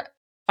for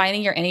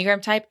finding your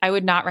Enneagram type. I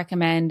would not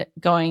recommend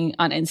going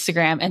on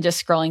Instagram and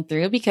just scrolling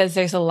through because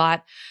there's a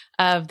lot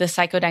of the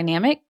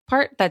psychodynamic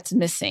part that's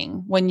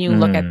missing when you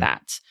look at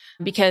that,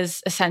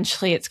 because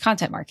essentially it's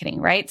content marketing,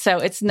 right? So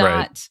it's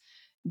not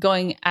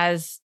going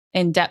as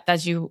in depth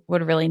as you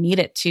would really need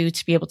it to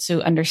be able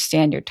to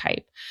understand your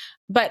type.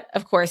 But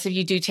of course, if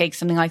you do take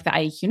something like the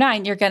IEQ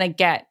 9, you're going to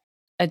get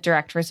a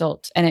direct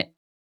result, and it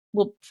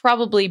will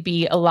probably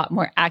be a lot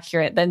more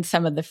accurate than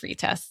some of the free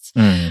tests.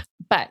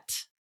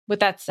 But with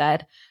that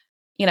said,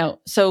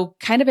 so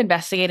kind of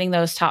investigating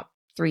those top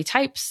 3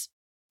 types,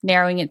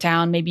 narrowing it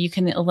down, maybe you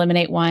can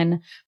eliminate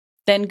one,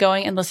 then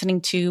going and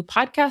listening to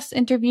podcast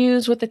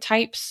interviews with the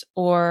types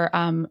or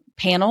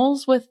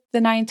panels with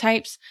the 9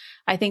 types.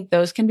 I think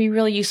those can be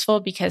really useful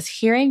because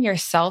hearing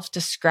yourself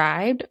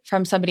described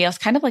from somebody else,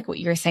 kind of like what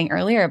you were saying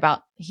earlier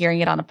about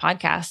hearing it on a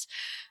podcast,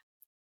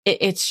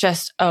 it's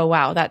just, oh,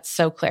 wow, that's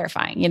so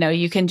clarifying.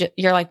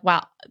 You're like,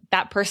 wow,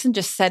 that person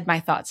just said my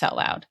thoughts out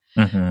loud.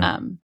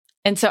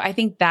 And so I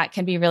think that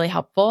can be really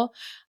helpful.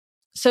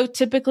 So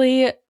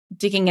typically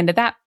digging into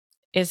that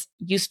is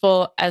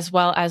useful, as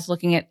well as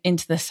looking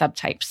into the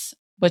subtypes,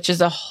 which is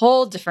a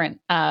whole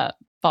different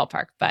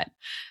ballpark. But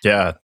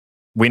yeah,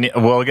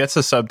 we'll get to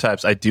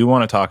subtypes. I do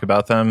want to talk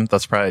about them.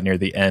 That's probably near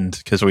the end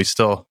because I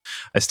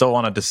still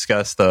want to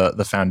discuss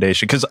the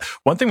foundation. Because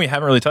one thing we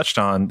haven't really touched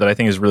on that I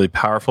think is really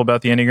powerful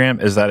about the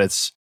Enneagram is that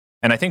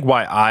and I think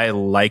why I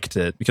liked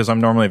it, because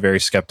I'm normally a very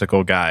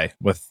skeptical guy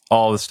with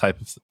all this type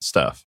of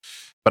stuff.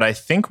 But I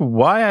think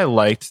why I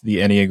liked the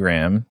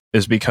Enneagram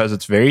is because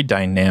it's very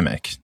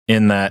dynamic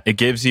in that it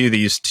gives you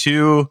these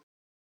 2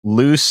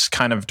 loose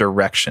kind of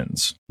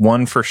directions,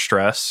 one for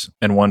stress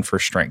and one for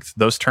strength.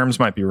 Those terms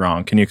might be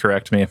wrong. Can you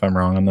correct me if I'm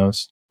wrong on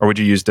those? Or would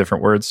you use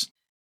different words?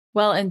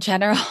 Well, in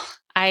general,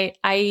 I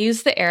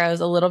use the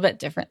arrows a little bit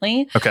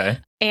differently. Okay.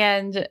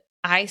 And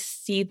I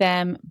see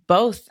them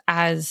both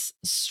as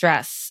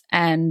stress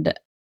and,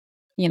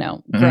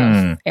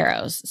 growth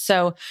arrows.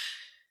 So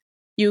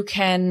you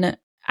can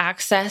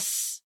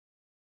access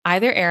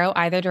either arrow,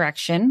 either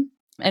direction.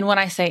 And when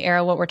I say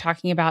arrow, what we're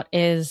talking about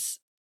is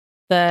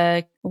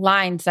the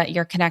lines that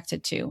you're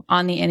connected to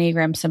on the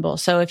Enneagram symbol.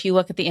 So if you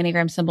look at the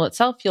Enneagram symbol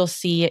itself, you'll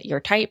see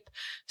your type.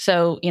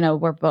 So,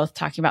 we're both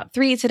talking about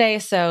 3 today.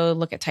 So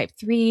look at type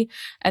 3,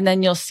 and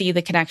then you'll see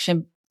the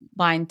connection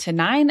line to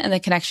 9 and the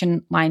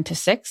connection line to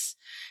 6.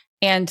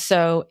 And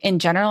so in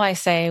general, I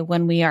say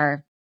when we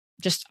are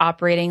just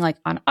operating like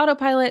on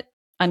autopilot,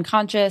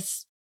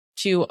 unconscious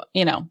to,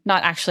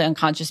 not actually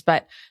unconscious,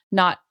 but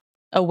not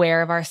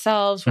aware of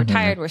ourselves, we're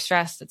tired, we're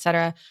stressed,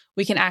 etc.,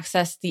 we can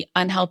access the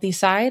unhealthy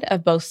side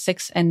of both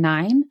 6 and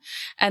 9.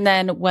 And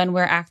then when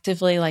we're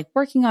actively like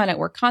working on it,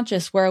 we're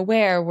conscious, we're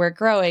aware, we're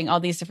growing, all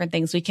these different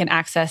things, we can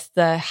access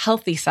the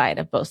healthy side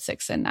of both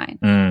 6 and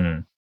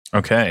 9.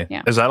 Okay.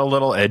 Yeah. Is that a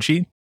little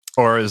edgy?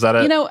 Or is that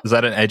is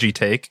that an edgy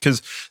take?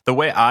 Because the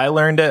way I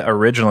learned it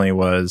originally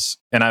was,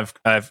 and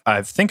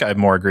I think I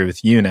more agree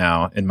with you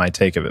now in my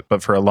take of it,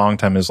 but for a long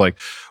time is like,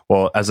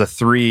 well, as a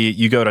 3,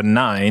 you go to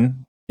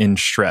 9 in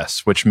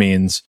stress, which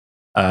means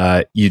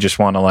you just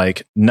want to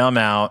like numb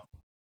out,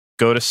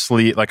 go to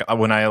sleep. Like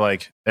when I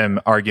like am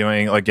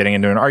arguing, like getting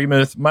into an argument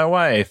with my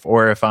wife,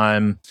 or if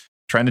I'm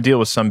trying to deal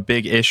with some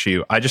big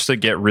issue, I just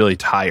get really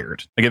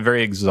tired. I get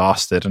very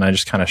exhausted and I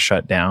just kind of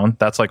shut down.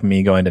 That's like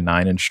me going to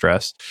 9 in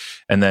stress.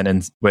 And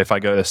then if I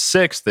go to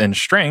 6 in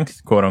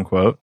strength, quote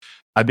unquote,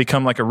 I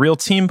become like a real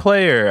team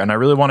player and I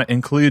really want to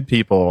include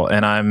people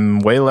and I'm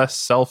way less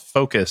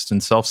self-focused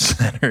and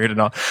self-centered and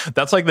all.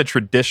 That's like the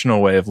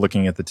traditional way of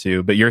looking at the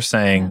two. But you're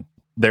saying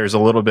there's a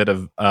little bit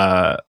of,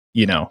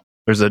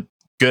 there's a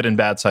good and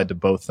bad side to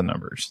both the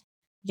numbers.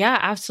 Yeah,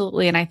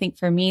 absolutely. And I think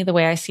for me, the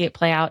way I see it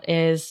play out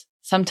is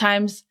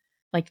sometimes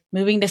like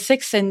moving to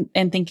 6 and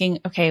thinking,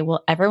 okay,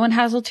 well, everyone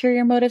has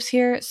ulterior motives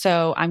here.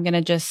 So I'm going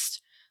to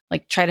just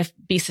like try to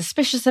be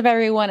suspicious of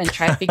everyone and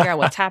try to figure out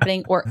what's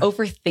happening, or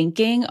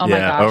overthinking. Oh my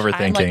gosh,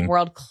 overthinking. I'm like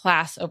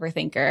world-class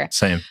overthinker.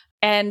 Same.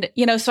 And,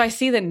 so I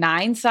see the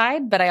 9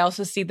 side, but I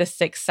also see the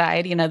 6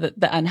 side,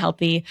 the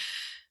unhealthy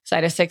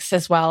side of 6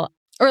 as well,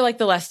 or like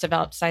the less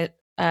developed side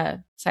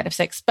of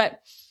 6.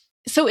 But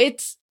so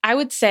I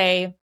would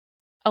say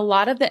a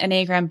lot of the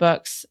Enneagram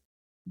books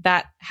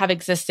that have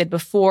existed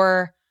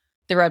before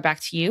The Road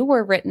Back to You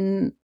were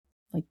written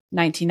like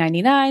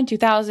 1999,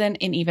 2000,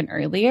 and even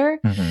earlier.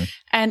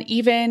 And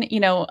even,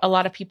 a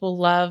lot of people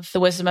love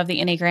The Wisdom of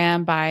the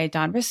Enneagram by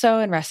Don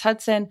Risso and Russ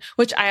Hudson,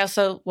 which I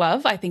also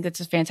love. I think it's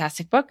a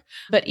fantastic book.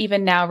 But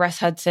even now, Russ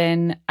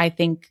Hudson, I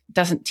think,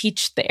 doesn't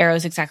teach the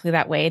arrows exactly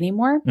that way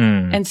anymore.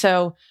 And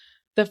so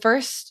the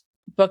first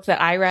book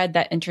that I read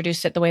that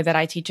introduced it the way that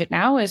I teach it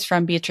now is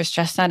from Beatrice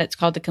Chestnut. It's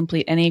called The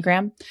Complete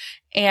Enneagram.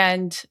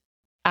 And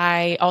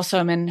I also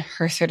am in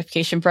her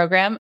certification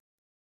program.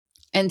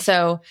 And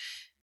so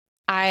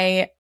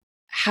I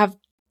have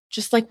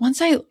just like,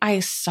 once I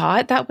saw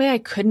it that way, I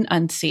couldn't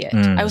unsee it.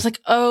 I was like,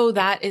 oh,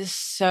 that is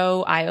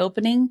so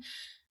eye-opening.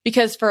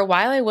 Because for a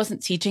while, I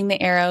wasn't teaching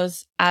the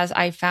arrows, as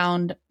I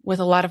found with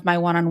a lot of my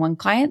one-on-one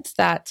clients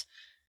that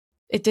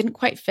it didn't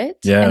quite fit.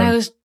 Yeah. And I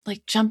was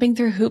like jumping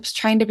through hoops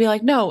trying to be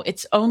like, no,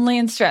 it's only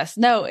in stress.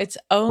 No, it's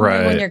only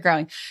when you're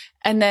growing.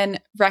 And then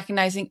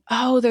recognizing,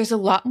 oh, there's a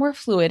lot more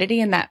fluidity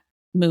in that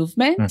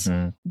movement.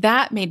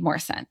 That made more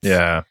sense.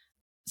 Yeah.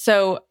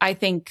 So I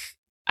think,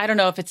 I don't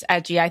know if it's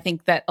edgy. I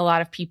think that a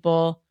lot of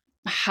people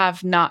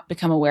have not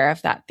become aware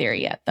of that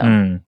theory yet,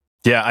 though.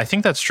 Yeah, I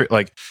think that's true.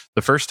 Like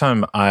the first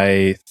time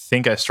I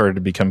think I started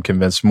to become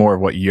convinced more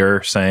of what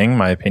you're saying,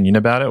 my opinion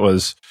about it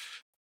was,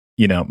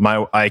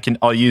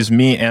 I'll use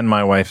me and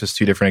my wife as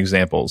 2 different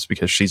examples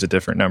because she's a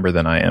different number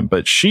than I am.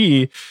 But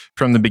she,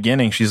 from the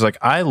beginning, she's like,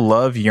 I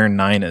love your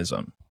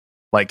 9ism.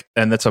 Like,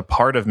 and that's a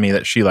part of me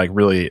that she like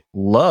really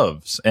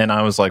loves. And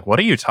I was like, what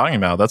are you talking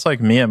about? That's like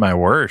me at my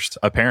worst,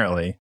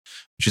 apparently.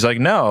 She's like,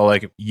 no,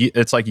 like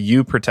it's like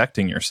you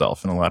protecting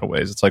yourself in a lot of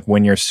ways. It's like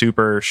when you're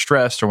super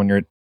stressed or when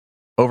you're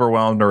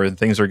overwhelmed or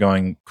things are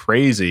going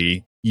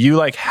crazy, you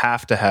like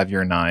have to have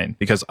your 9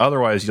 because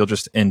otherwise you'll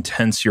just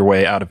intense your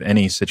way out of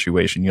any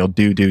situation. You'll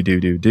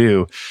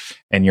do.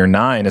 And your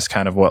 9 is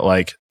kind of what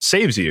like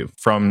saves you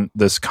from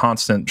this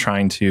constant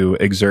trying to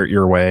exert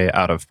your way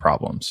out of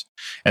problems.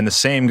 And the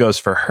same goes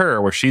for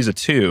her where she's a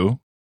 2.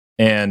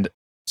 And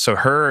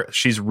so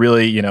she's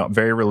really,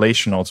 very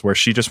relational. It's where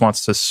she just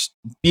wants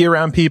to be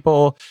around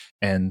people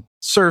and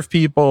serve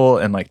people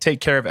and like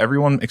take care of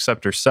everyone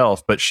except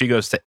herself. But she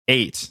goes to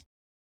 8,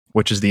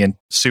 which is the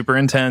super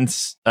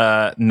intense,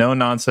 no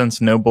nonsense,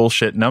 no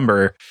bullshit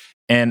number.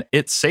 And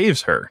it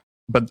saves her.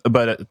 But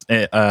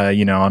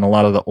on a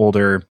lot of the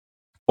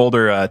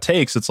older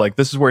takes, it's like,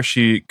 this is where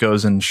she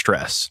goes in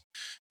stress.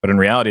 But in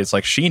reality, it's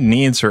like she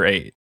needs her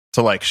 8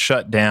 to like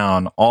shut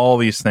down all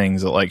these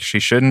things that like she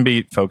shouldn't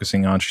be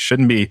focusing on. She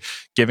shouldn't be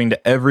giving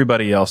to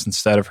everybody else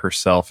instead of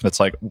herself. And it's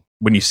like,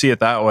 when you see it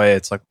that way,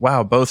 it's like,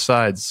 wow, both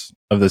sides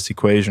of this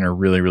equation are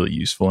really, really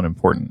useful and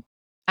important.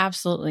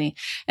 Absolutely.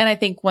 And I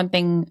think one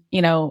thing,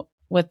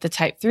 with the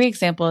type 3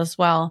 example as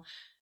well,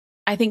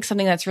 I think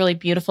something that's really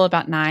beautiful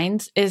about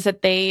 9s is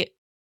that they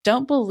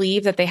don't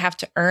believe that they have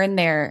to earn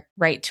their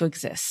right to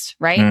exist,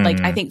 right?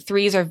 Like I think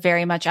 3s are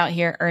very much out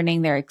here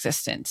earning their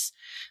existence.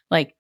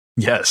 Like,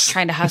 yes,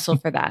 trying to hustle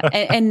for that.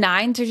 And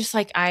 9s are just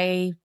like,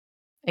 I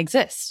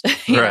exist,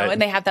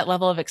 and they have that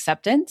level of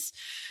acceptance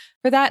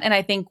for that. And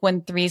I think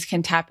when threes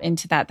can tap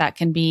into that, that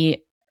can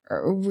be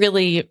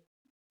really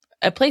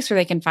a place where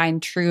they can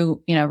find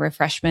true,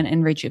 refreshment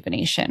and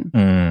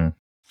rejuvenation.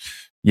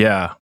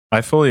 Yeah,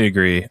 I fully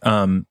agree.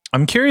 I'm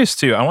curious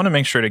too. I want to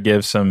make sure to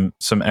give some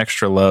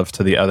extra love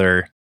to the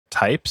other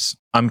types.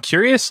 I'm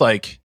curious,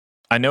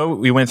 I know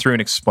we went through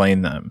and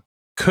explained them.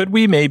 Could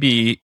we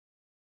maybe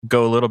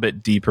go a little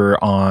bit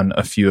deeper on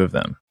a few of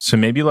them? So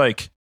maybe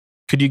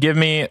could you give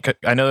me,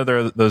 I know there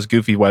are those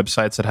goofy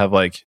websites that have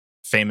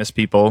famous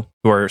people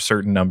who are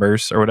certain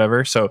numbers or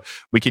whatever. So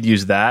we could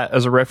use that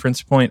as a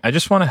reference point. I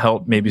just want to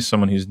help maybe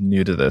someone who's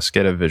new to this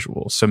get a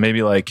visual. So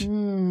maybe I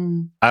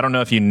don't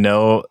know if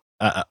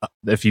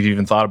if you've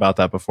even thought about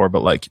that before,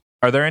 but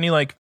are there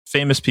any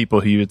famous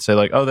people who you would say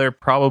oh, they're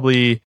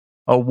probably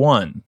a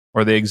 1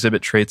 or they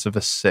exhibit traits of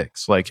a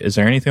 6? Is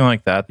there anything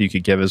like that you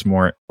could give as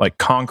more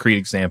concrete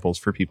examples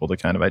for people to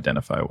kind of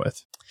identify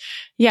with?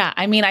 Yeah.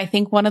 I mean, I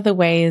think one of the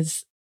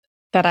ways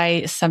that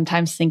I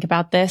sometimes think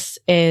about this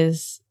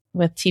is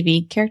with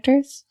TV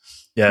characters.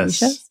 Yes. TV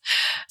shows.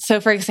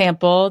 So for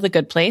example, The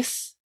Good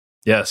Place.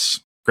 Yes.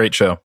 Great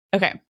show.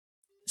 Okay.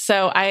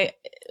 So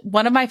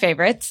one of my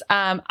favorites,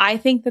 I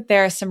think that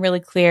there are some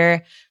really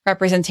clear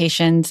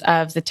representations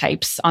of the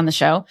types on the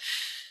show.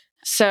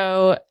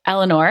 So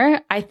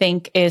Eleanor, I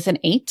think, is an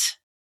 8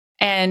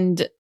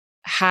 and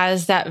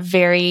has that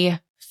very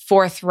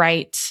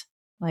forthright,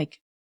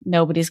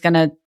 nobody's going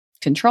to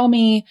control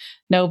me.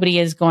 Nobody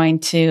is going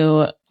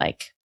to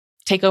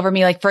take over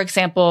me. For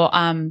example,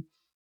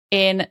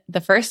 in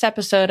the first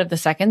episode of the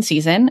second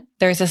season,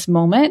 there's this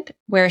moment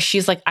where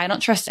she's I don't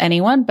trust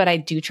anyone, but I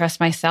do trust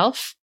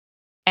myself.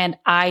 And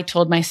I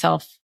told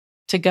myself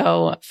to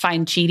go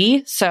find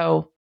Chidi.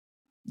 So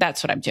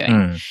that's what I'm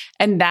doing.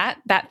 And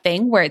that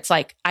thing where it's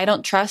I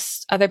don't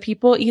trust other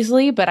people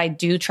easily, but I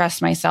do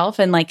trust myself.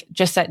 And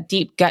just that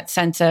deep gut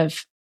sense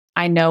of,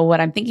 I know what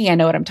I'm thinking. I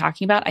know what I'm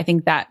talking about. I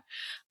think that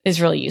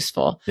is really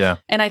useful. Yeah.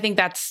 And I think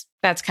that's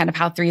kind of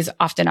how 3s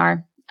often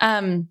are.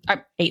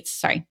 8s,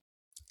 sorry.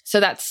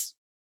 So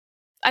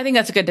I think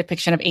that's a good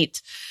depiction of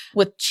 8.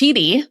 With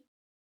Chidi,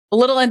 a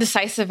little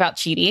indecisive about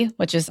Chidi,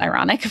 which is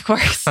ironic, of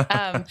course.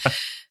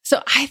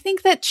 So I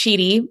think that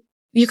Chidi,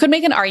 you could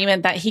make an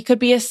argument that he could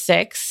be a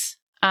 6.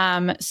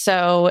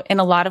 So in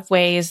a lot of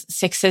ways,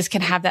 6s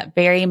can have that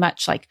very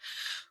much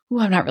ooh,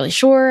 I'm not really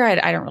sure.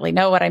 I don't really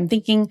know what I'm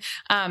thinking.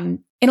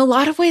 In a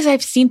lot of ways,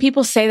 I've seen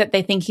people say that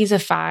they think he's a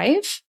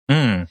 5.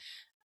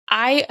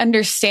 I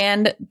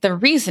understand the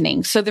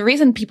reasoning. So the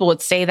reason people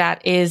would say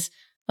that is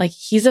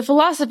he's a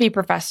philosophy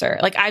professor.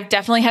 I've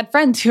definitely had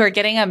friends who are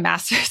getting a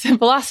master's in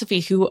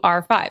philosophy who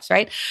are 5s,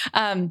 right?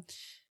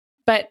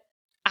 But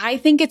I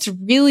think it's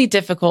really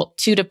difficult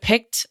to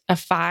depict a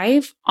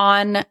 5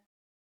 on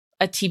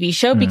a TV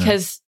show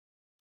because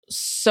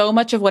so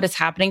much of what is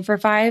happening for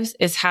 5s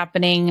is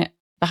happening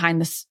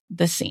behind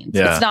the scenes.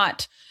 Yeah. It's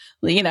not,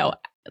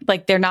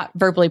 they're not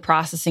verbally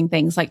processing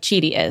things like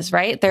Chidi is,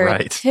 right? They're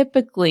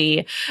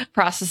typically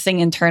processing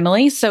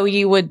internally. So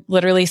you would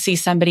literally see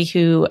somebody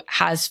who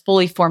has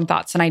fully formed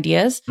thoughts and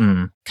ideas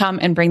come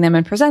and bring them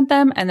and present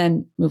them and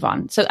then move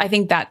on. So I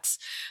think that's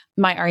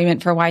my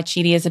argument for why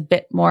Chidi is a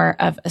bit more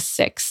of a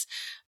 6,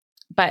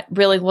 but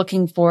really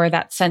looking for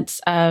that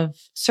sense of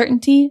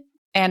certainty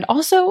and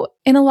also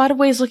in a lot of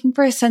ways looking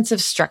for a sense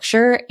of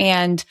structure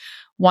and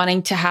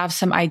wanting to have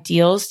some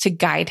ideals to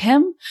guide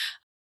him.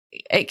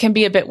 It can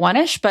be a bit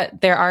 1-ish,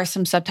 but there are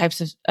some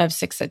subtypes of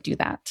 6 that do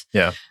that.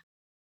 Yeah.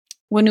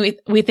 When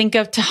we think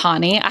of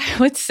Tahani, I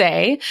would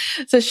say,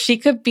 so she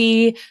could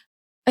be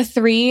a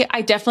 3.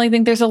 I definitely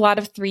think there's a lot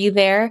of 3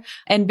 there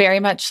and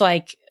very much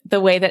the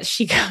way that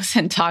she goes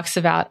and talks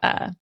about,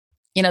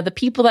 the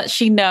people that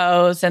she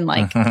knows and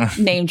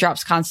name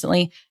drops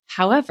constantly.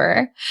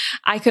 However,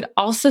 I could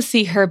also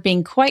see her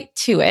being quite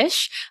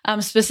 2-ish,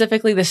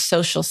 specifically the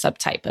social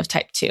subtype of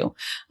type 2.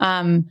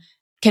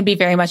 Can be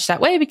very much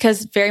that way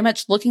because very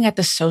much looking at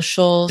the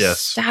social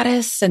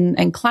status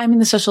and climbing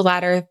the social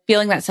ladder,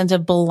 feeling that sense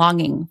of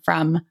belonging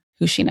from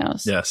who she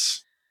knows.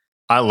 Yes.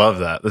 I love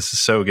that. This is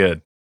so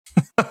good.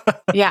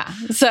 Yeah.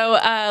 So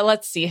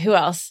let's see. Who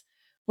else?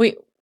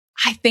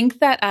 I think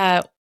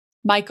that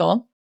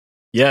Michael.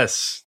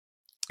 Yes.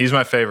 He's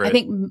my favorite. I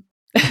think,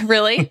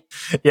 really?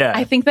 Yeah.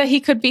 I think that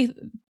he could be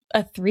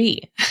a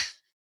 3.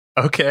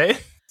 Okay.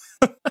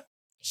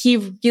 He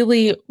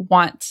really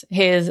wants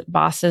his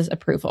boss's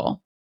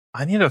approval.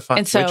 I need to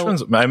find which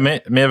ones. I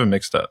may have it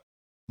mixed up.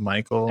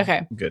 Michael.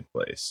 Okay. Good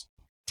Place.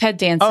 Ted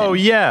Danson. Oh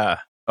yeah.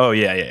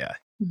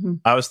 Mm-hmm.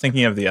 I was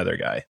thinking of the other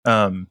guy.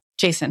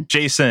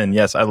 Jason.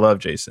 Yes, I love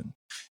Jason.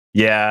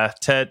 Yeah,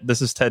 Ted.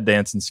 This is Ted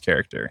Danson's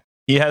character.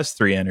 He has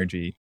 3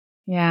 energy.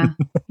 Yeah,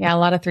 a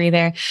lot of 3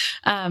 there.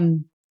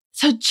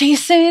 So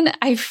Jason,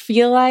 I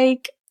feel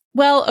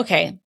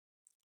okay.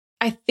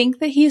 I think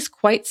that he's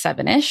quite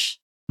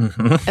 7-ish.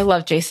 Mm-hmm. I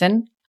love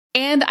Jason.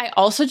 And I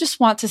also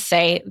just want to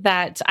say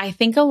that I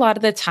think a lot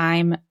of the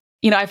time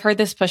I've heard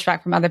this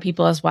pushback from other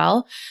people as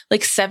well.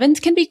 Like sevens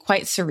can be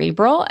quite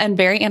cerebral and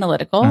very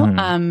analytical.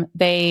 Mhm.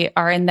 They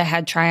are in the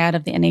head triad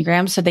of the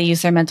Enneagram, so they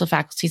use their mental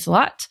faculties a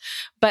lot.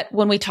 But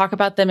when we talk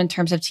about them in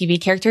terms of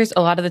TV characters,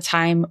 a lot of the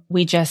time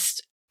we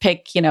just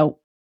pick,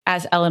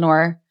 as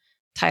Eleanor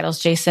titles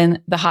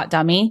Jason, the hot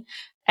dummy,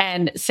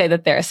 and say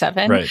that they're a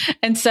seven. Right.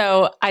 And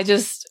so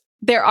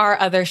there are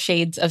other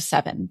shades of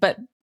seven, but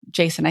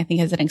Jason, I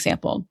think, is an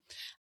example.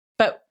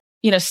 But,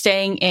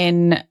 staying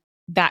in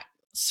that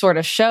sort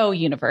of show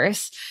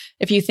universe,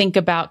 if you think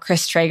about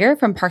Chris Traeger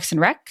from Parks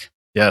and Rec,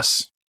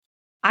 Yes.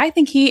 I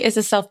think he is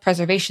a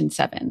self-preservation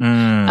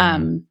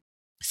seven.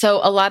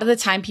 So a lot of the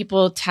time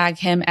people tag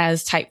him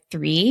as type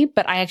 3,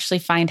 but I actually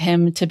find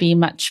him to be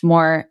much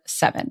more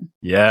 7.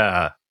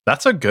 Yeah.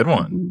 That's a good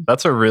one. Mhm.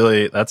 That's a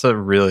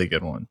really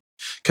good one.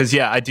 Cause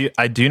I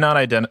do not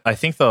identify. I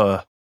think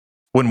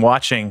when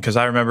watching, cause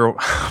I remember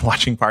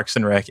watching Parks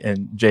and Rec,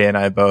 and Jay and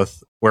I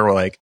both were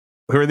like,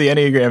 who are the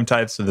Enneagram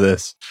types of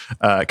this?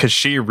 Cause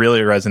she really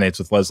resonates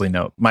with Leslie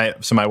Knope.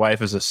 My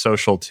wife is a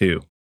social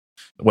 2,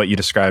 what you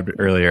described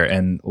earlier.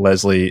 And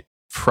Leslie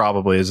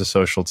probably is a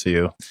social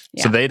 2.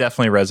 Yeah. So they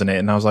definitely resonate.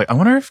 And I was like, I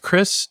wonder if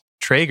Chris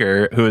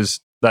Traeger,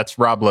 that's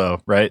Rob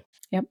Lowe, right?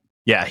 Yep.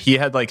 Yeah. He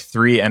had like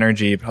 3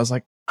 energy, but I was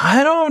like,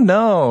 I don't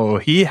know.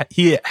 He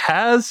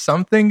has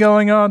something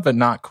going on, but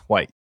not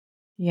quite.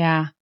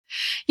 Yeah.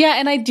 Yeah.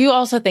 And I do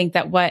also think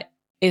that what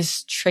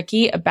is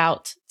tricky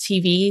about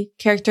TV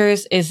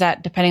characters is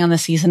that depending on the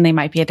season, they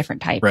might be a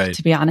different type, Right.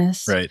 to be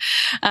honest. Right.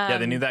 Yeah.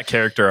 They need that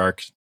character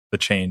arc, the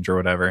change or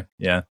whatever.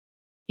 Yeah.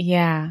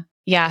 Yeah.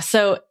 Yeah.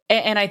 So,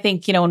 and I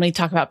think, when we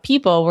talk about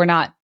people, we're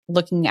not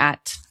looking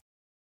at,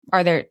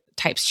 are their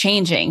types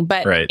changing,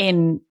 but Right.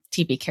 in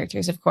TV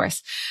characters, of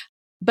course.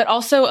 But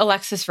also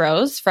Alexis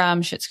Rose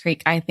from Schitt's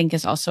Creek, I think,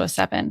 is also a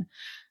 7.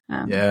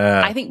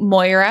 Yeah. I think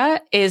Moira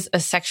is a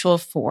sexual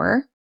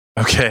 4.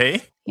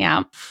 Okay.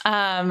 Yeah.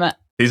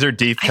 These are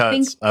deep I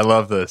cuts. think- I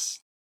love this.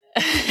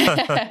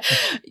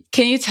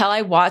 Can you tell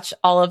I watch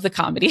all of the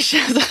comedy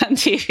shows on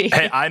TV?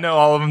 Hey, I know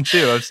all of them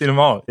too. I've seen them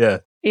all. Yeah.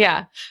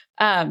 Yeah.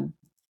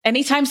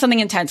 Anytime something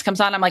intense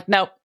comes on, I'm like,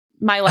 nope,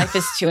 my life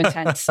is too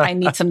intense. I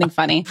need something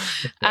funny.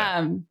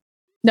 Yeah.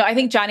 No, I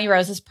think Johnny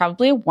Rose is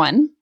probably a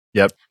 1.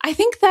 Yep. I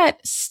think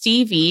that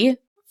Stevie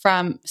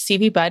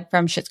Budd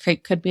from Schitt's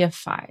Creek could be a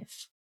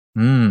 5.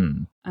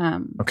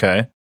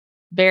 Okay.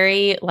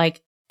 Very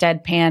like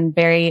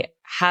deadpan,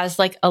 has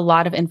like a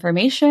lot of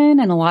information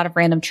and a lot of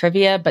random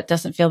trivia, but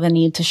doesn't feel the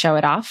need to show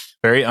it off.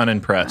 Very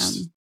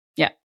unimpressed.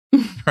 Yeah.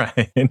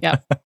 Right. Yeah.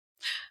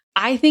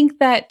 I think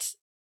that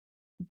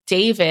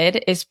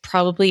David is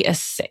probably a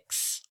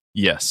 6.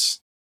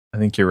 Yes. I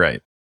think you're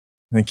right.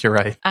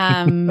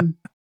 Trying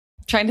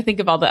to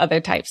think of all the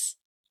other types.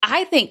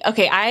 I think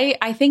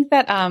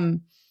that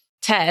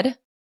Ted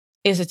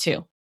is a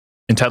 2.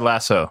 And Ted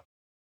Lasso.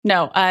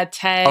 No,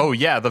 Ted. Oh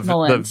yeah, the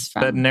Mullins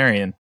from-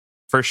 veterinarian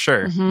for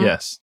sure. Mhm.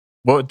 Yes.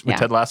 Would Yeah.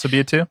 Ted Lasso be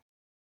a 2?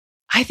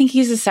 I think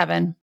he's a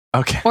 7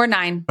 Okay. or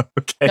 9.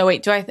 Okay. No,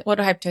 wait. What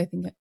do I think?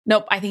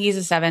 Nope. I think he's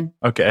a 7.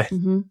 Okay.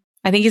 Mm-hmm.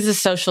 I think he's a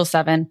social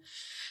 7.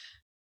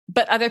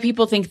 But other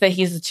people think that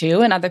he's a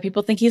 2, and other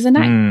people think he's a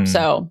 9.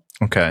 So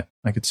Okay,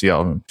 I could see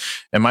all of them.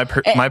 And my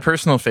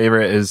personal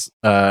favorite is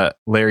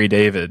Larry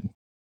David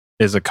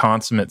is a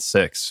consummate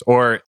 6,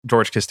 or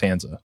George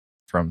Costanza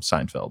from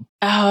Seinfeld.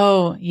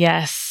 oh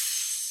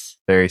yes,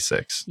 Very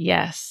 6.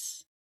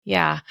 yes,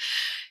 yeah.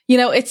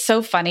 It's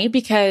so funny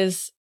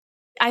because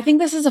I think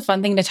this is a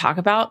fun thing to talk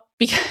about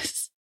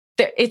because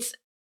it's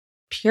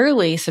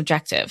purely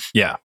subjective.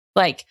 Yeah.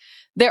 Like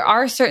there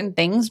are certain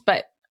things,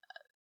 but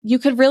you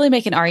could really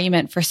make an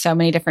argument for so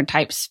many different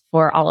types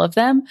for all of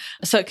them.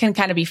 So it can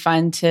kind of be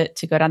fun to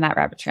go down that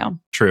rabbit trail.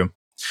 True.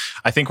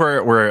 I think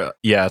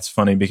it's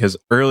funny because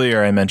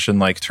earlier I mentioned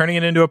like turning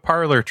it into a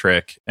parlor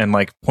trick and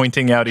like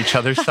pointing out each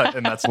other's side,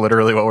 and that's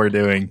literally what we're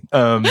doing.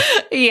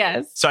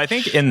 Yes. So I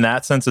think in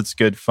that sense, it's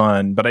good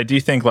fun. But I do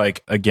think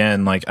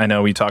again, I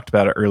know we talked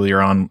about it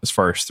earlier on as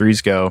far as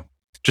 3s go,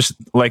 just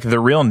like the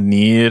real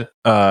need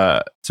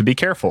to be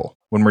careful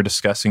when we're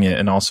discussing it.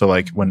 And also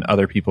when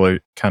other people are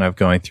kind of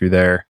going through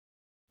their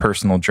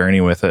personal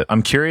journey with it.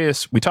 I'm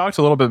curious. We talked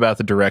a little bit about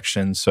the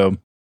direction. So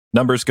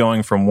numbers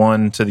going from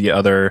one to the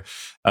other.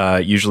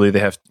 Usually they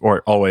have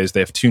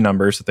 2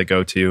 numbers that they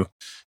go to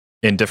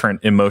in different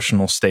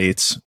emotional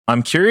states.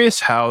 I'm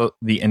curious how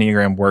the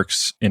Enneagram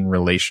works in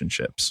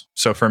relationships.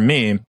 So for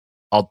me,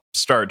 I'll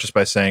start just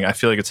by saying I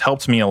feel like it's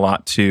helped me a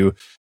lot to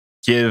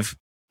give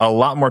a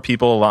lot more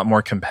people a lot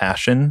more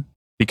compassion,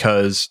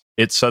 because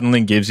it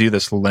suddenly gives you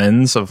this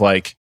lens of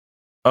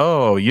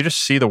oh, you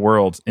just see the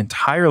world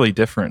entirely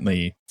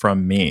differently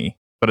from me,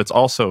 but it's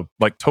also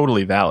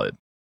totally valid.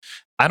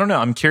 I don't know.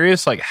 I'm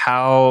curious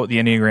how the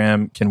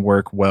Enneagram can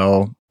work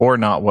well or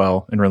not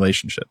well in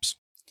relationships.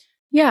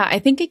 Yeah, I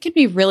think it can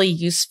be really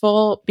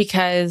useful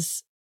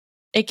because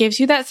it gives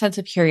you that sense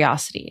of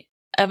curiosity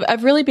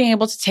of really being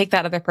able to take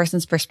that other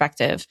person's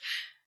perspective.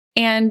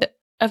 And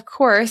of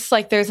course,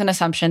 there's an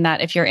assumption that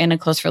if you're in a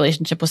close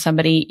relationship with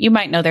somebody, you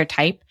might know their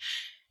type.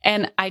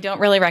 And I don't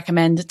really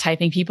recommend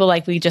typing people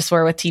like we just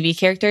were with TV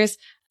characters.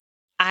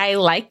 I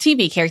like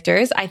TV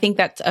characters. I think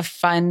that's a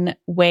fun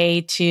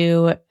way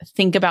to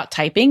think about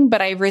typing,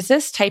 but I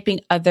resist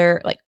typing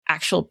other like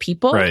actual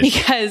people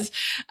because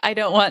I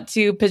don't want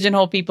to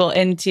pigeonhole people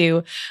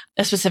into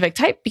a specific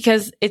type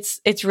because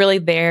it's really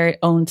their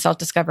own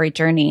self-discovery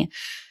journey.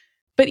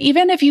 But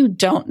even if you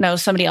don't know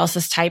somebody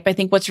else's type, I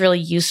think what's really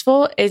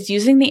useful is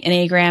using the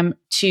Enneagram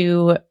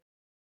to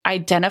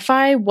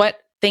identify what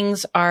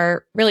things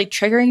are really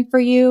triggering for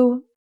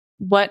you,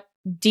 what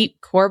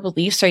deep core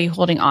beliefs are you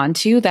holding on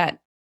to that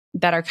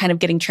are kind of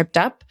getting tripped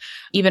up.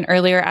 Even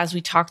earlier, as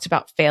we talked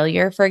about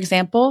failure, for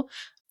example,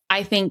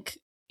 I think,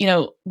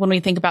 when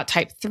we think about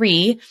type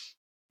 3,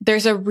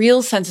 there's a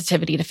real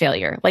sensitivity to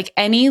failure. Like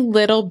any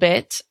little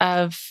bit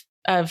of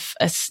a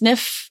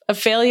sniff of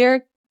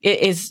failure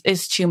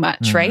is too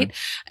much, right?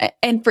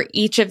 And for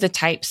each of the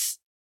types,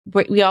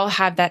 we all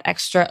have that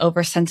extra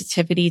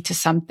oversensitivity to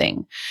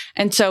something.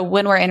 And so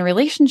when we're in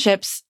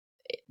relationships,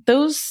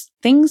 those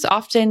things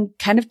often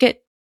kind of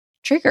get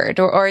triggered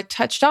or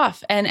touched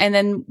off. And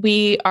then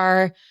we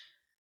are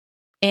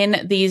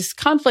in these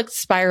conflict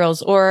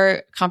spirals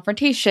or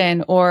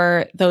confrontation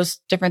or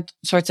those different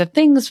sorts of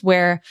things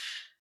where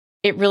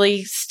it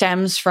really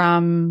stems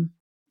from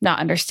not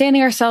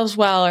understanding ourselves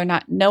well or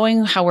not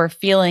knowing how we're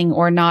feeling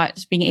or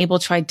not being able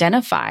to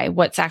identify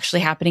what's actually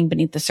happening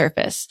beneath the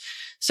surface.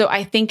 So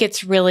I think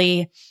it's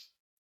really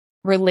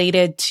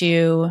related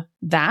to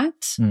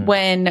that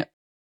when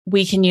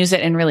we can use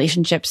it in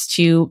relationships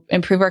to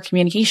improve our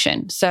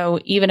communication. So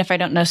even if I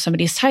don't know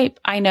somebody's type,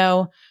 I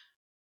know,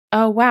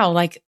 oh, wow,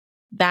 like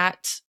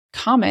that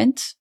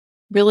comment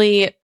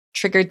really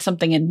triggered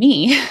something in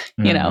me,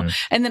 and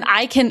then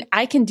I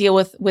can deal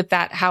with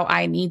that how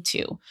I need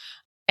to.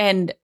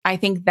 And I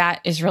think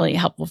that is really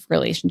helpful for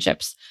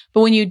relationships.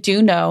 But when you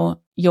do know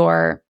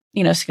your,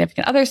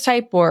 significant other's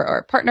type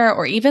or partner,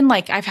 or even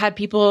like I've had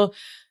people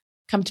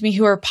come to me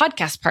who are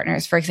podcast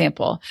partners, for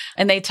example,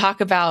 and they talk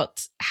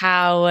about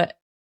how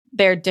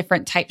their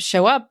different types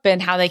show up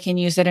and how they can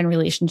use it in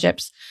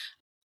relationships.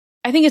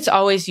 I think it's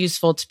always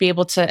useful to be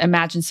able to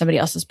imagine somebody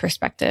else's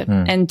perspective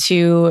and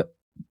to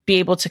be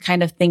able to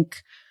kind of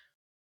think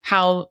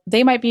how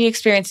they might be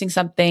experiencing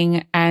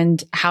something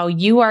and how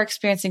you are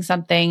experiencing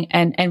something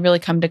and really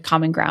come to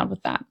common ground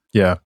with that.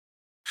 Yeah.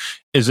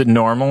 Is it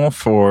normal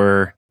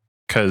so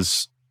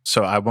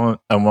I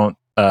won't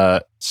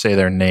say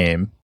their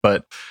name,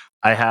 but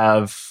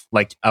I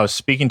was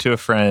speaking to a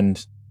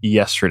friend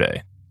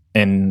yesterday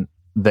and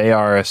they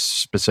are a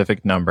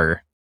specific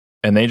number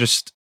and they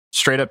just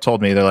straight up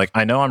told me, they're like,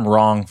 I know I'm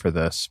wrong for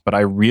this, but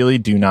I really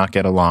do not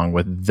get along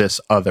with this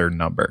other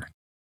number.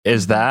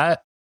 Is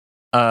that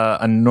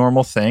a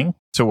normal thing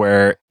to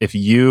where if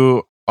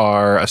you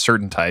are a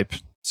certain type,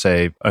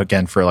 say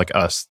again for like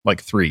us,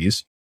 like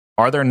 3s,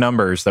 are there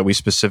numbers that we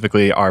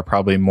specifically are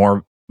probably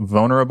more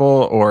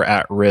vulnerable or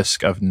at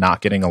risk of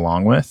not getting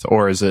along with?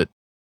 Or is it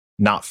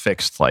not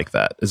fixed like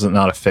that? Is it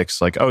not a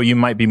fix like, oh,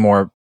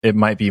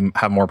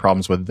 have more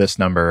problems with this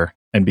number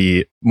and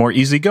be more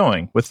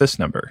easygoing with this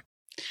number?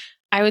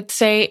 I would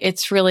say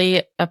it's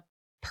really a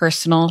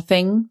personal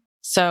thing.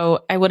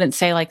 So I wouldn't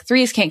say like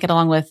 3s can't get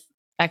along with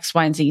X,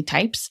 Y, and Z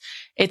types.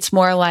 It's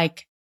more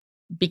like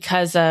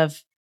because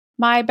of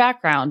my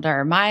background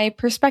or my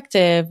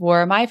perspective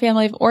or my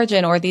family of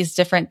origin or these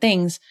different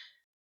things,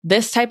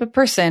 this type of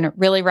person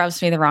really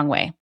rubs me the wrong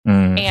way.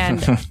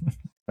 And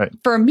right.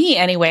 For me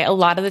anyway, a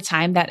lot of the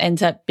time that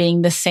ends up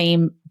being the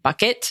same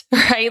bucket,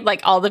 right?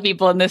 Like all the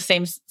people in the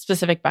same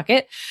specific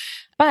bucket.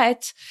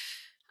 But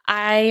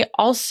I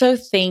also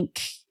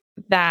think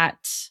that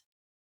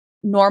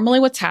normally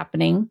what's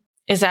happening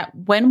is that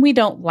when we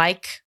don't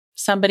like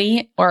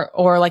somebody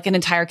or like an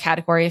entire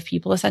category of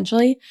people,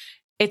 essentially,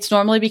 it's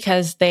normally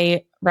because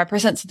they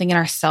represent something in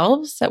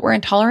ourselves that we're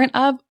intolerant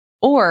of,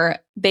 or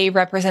they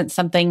represent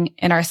something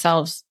in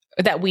ourselves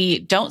that we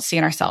don't see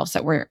in ourselves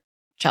that we're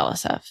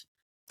jealous of.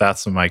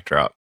 That's a mic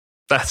drop.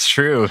 That's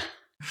true.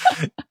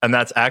 And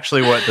that's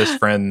actually what this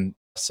friend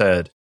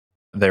said.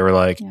 They were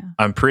like,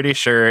 I'm pretty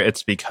sure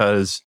it's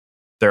because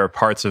there are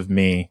parts of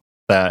me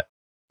that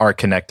are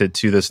connected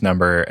to this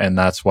number, and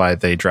that's why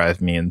they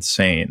drive me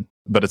insane.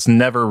 But it's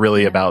never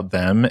really about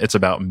them. It's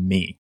about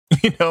me,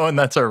 and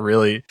that's a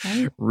really,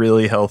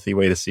 really healthy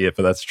way to see it.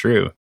 But that's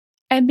true.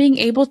 And being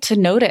able to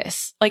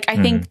notice, like, I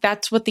think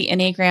that's what the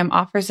Enneagram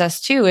offers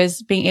us too,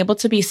 is being able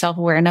to be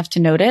self-aware enough to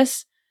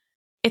notice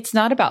it's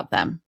not about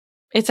them.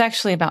 It's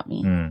actually about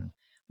me.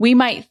 We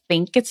might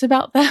think it's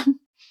about them,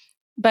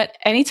 but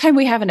anytime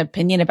we have an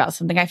opinion about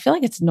something, I feel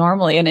like it's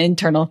normally an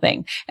internal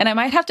thing. And I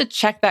might have to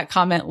check that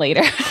comment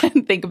later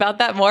and think about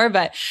that more.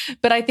 But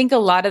I think a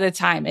lot of the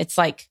time it's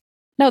like,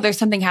 no, there's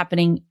something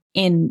happening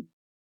in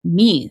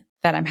me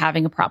that I'm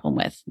having a problem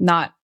with,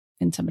 not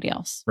in somebody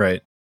else.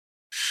 Right.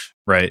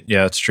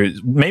 Yeah, it's true.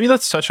 Maybe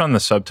let's touch on the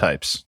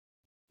subtypes,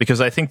 because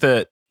I think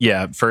that,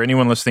 for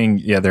anyone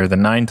listening, there are the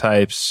 9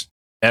 types.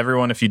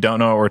 Everyone, if you don't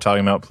know what we're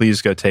talking about,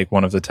 please go take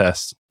one of the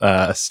tests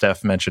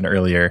Steph mentioned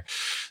earlier.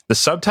 The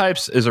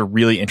subtypes is a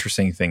really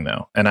interesting thing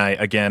though. And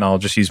I'll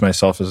just use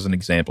myself as an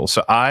example.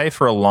 So I,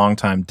 for a long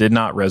time, did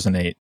not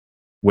resonate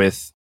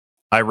with,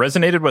 I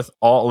resonated with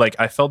all, like,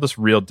 I felt this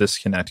real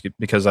disconnect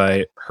because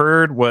I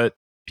heard what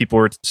people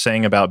were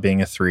saying about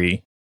being a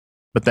 3,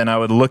 but then I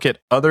would look at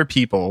other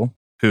people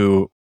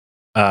who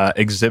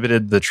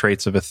exhibited the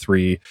traits of a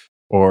 3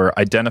 or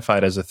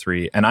identified as a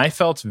 3, and I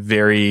felt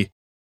very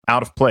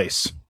out of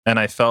place. And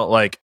I felt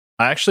like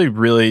I actually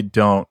really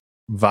don't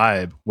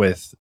vibe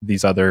with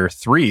these other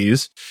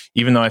 3s,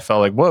 even though I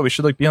felt like, whoa, we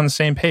should like be on the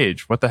same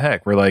page. What the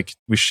heck?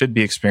 We should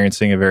be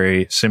experiencing a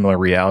very similar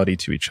reality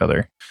to each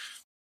other.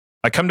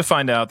 I come to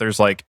find out there's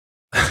like,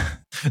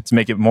 to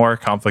make it more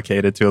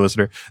complicated to a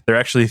listener, there are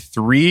actually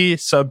 3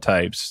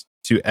 subtypes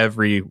to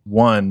every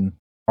one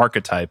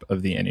archetype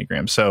of the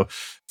Enneagram. So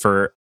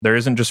there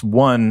isn't just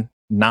one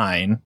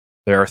 9,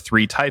 there are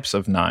 3 types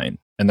of 9.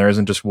 And there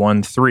isn't just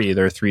one 3,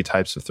 there are 3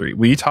 types of 3.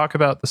 Will you talk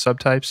about the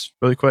subtypes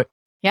really quick?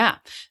 Yeah.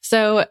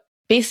 So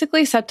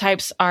basically,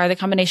 subtypes are the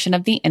combination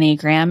of the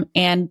Enneagram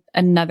and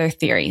another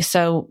theory.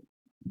 So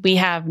we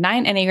have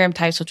 9 Enneagram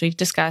types, which we've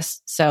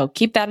discussed. So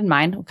keep that in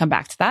mind. We'll come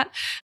back to that.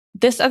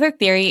 This other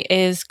theory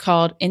is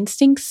called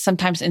instincts,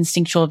 sometimes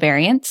instinctual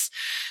variants.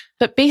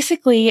 But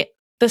basically,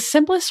 the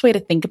simplest way to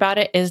think about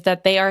it is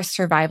that they are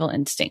survival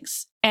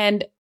instincts.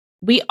 And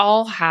we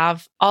all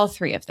have all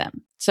 3 of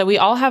them. So we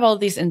all have all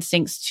of these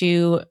instincts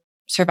to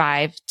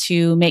survive,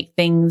 to make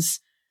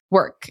things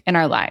work in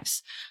our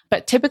lives.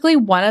 But typically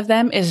one of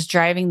them is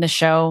driving the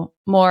show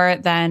more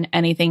than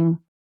anything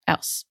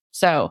else.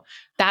 So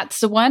that's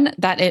the one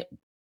that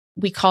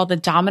we call the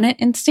dominant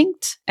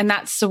instinct. And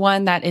that's the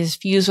one that is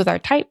fused with our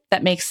type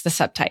that makes the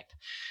subtype.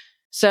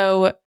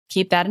 So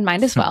keep that in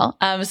mind as well.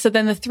 So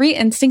then the 3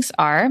 instincts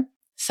are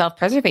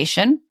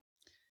self-preservation,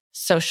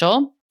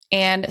 social,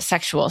 and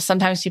sexual.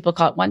 Sometimes people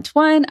call it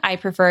one-to-one. I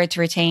prefer to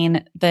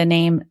retain the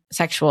name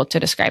sexual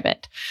to describe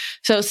it.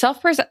 So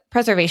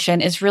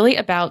self-preservation is really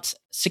about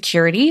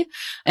security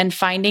and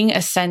finding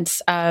a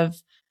sense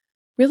of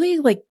really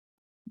like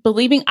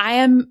believing I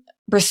am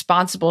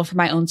responsible for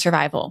my own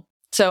survival.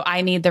 So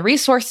I need the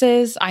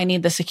resources, I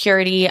need the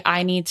security,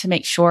 I need to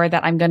make sure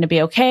that I'm going to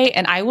be okay.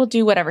 And I will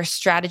do whatever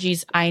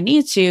strategies I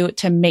need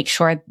to make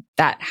sure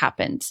that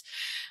happens.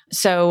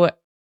 So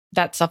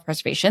that's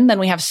self-preservation. Then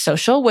we have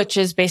social, which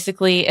is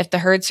basically if the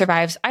herd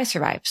survives, I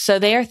survive. So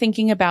they are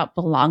thinking about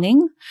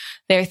belonging.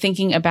 They're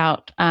thinking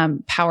about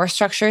power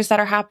structures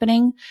that are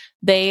happening.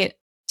 They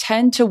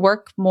tend to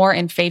work more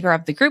in favor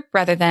of the group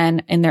rather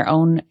than in their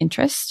own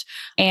interest.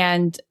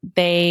 And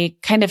they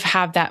kind of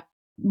have that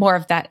more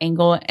of that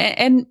angle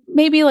and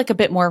maybe like a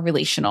bit more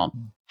relational.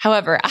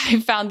 However, I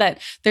found that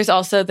there's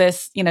also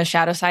this,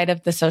 shadow side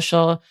of the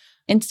social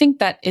instinct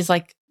that is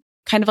like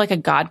kind of like a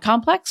God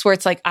complex where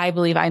it's like, I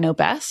believe I know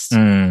best.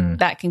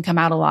 That can come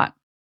out a lot.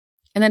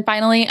 And then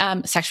finally,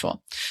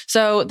 sexual.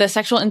 So the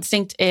sexual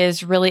instinct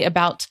is really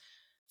about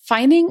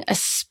finding a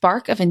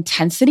spark of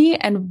intensity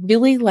and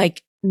really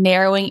like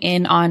narrowing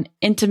in on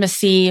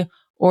intimacy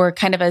or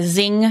kind of a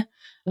zing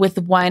with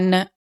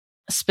one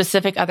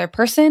specific other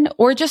person,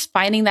 or just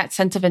finding that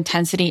sense of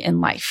intensity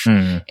in life.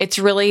 It's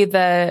really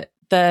the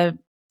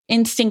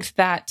instinct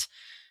that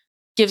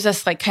gives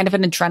us like kind of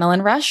an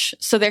adrenaline rush.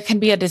 So there can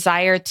be a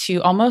desire to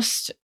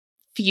almost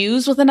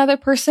fuse with another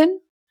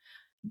person,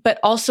 but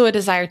also a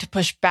desire to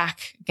push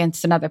back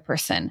against another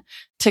person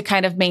to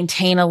kind of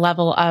maintain a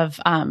level of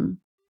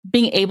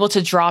being able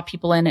to draw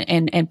people in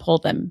and pull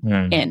them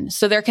in.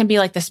 So there can be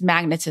like this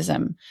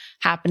magnetism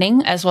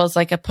happening as well as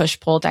like a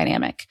push-pull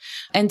dynamic.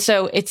 And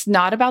so it's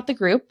not about the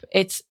group.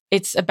 It's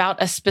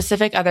about a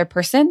specific other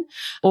person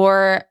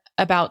or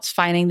about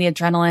finding the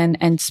adrenaline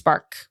and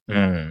spark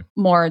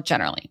more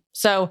generally.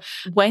 So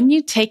when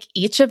you take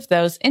each of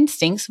those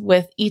instincts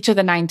with each of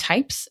the 9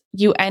 types,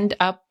 you end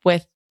up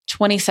with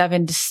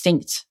 27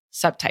 distinct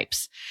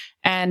subtypes.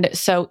 And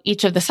so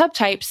each of the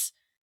subtypes,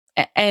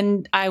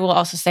 and I will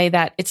also say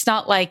that it's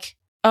not like,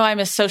 oh, I'm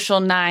a social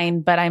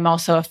 9, but I'm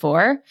also a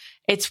 4.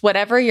 It's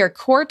whatever your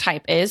core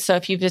type is. So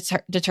if you've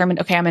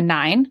determined, okay, I'm a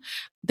 9,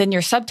 then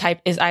your subtype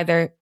is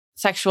either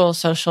sexual,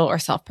 social, or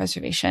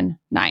self-preservation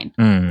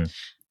 9.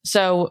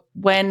 So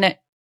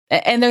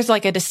and there's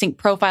like a distinct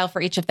profile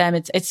for each of them.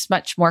 It's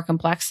much more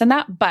complex than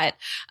that, but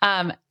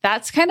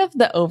that's kind of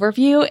the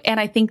overview. And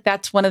I think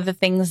that's one of the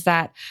things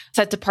that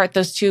sets apart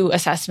those 2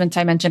 assessments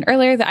I mentioned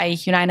earlier, the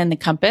IEQ-9 and the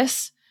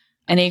Compass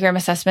Enneagram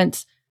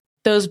assessments.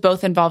 Those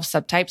both involve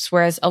subtypes,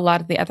 whereas a lot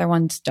of the other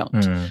ones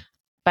don't.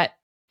 But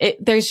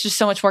there's just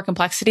so much more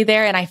complexity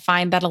there. And I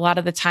find that a lot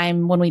of the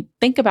time when we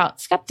think about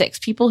skeptics,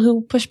 people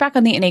who push back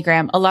on the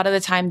Enneagram, a lot of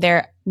the time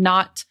they're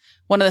not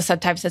one of the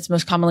subtypes that's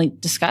most commonly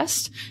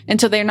discussed.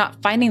 And so they're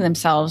not finding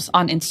themselves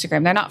on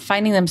Instagram. They're not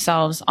finding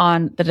themselves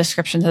on the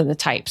descriptions of the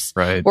types,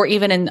 right, or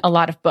even in a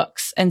lot of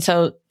books. And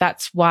so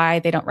that's why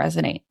they don't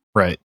resonate.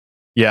 Right.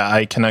 Yeah,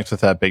 I connect with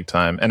that big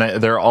time. And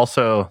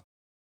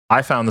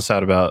I found this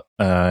out about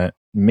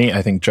me.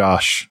 I think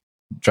Josh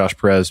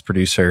Perez,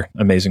 producer,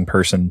 amazing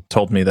person,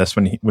 told me this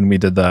when we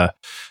did the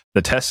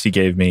the test he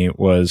gave me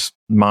was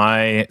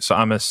so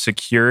I'm a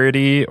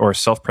security or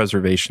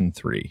self-preservation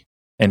 3.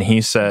 And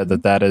he said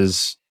that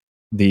is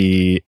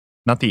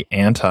not the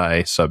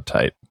anti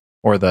subtype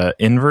or the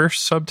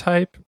inverse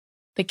subtype,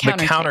 the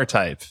counter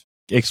type.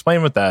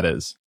 Explain what that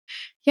is.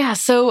 Yeah.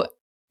 So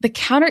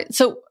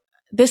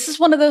this is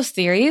one of those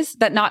theories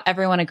that not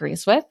everyone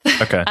agrees with.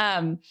 Okay.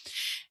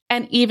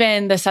 And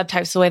even the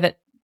subtypes, the way that,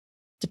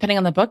 depending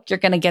on the book, you're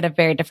going to get a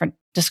very different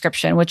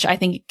description, which I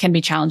think can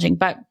be challenging.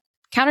 But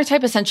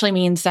countertype essentially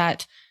means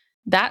that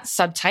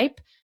subtype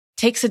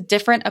takes a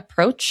different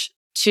approach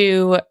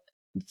to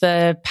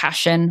the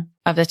passion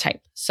of the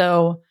type.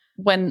 So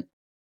when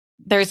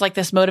there's like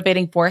this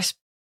motivating force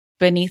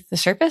beneath the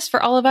surface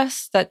for all of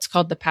us, that's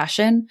called the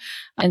passion.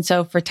 And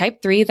so for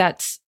type 3,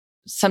 that's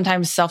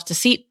sometimes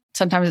self-deceit.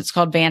 Sometimes it's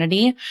called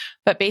vanity.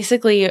 But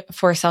basically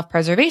for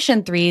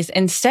self-preservation 3s,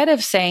 instead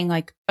of saying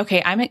like,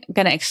 okay, I'm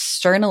going to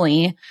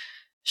externally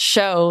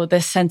show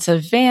this sense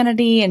of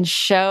vanity and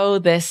show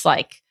this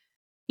like,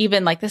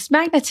 even like this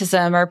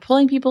magnetism or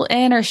pulling people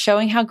in or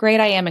showing how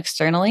great I am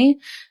externally,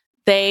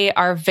 they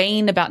are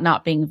vain about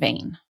not being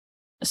vain.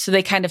 So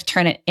they kind of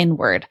turn it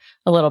inward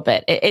a little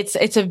bit.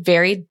 It's a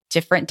very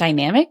different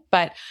dynamic,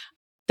 but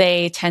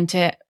they tend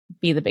to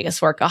be the biggest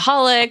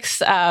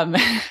workaholics.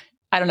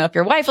 I don't know if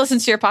your wife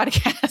listens to your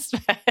podcast.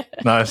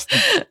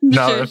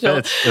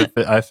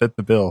 I fit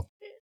the bill.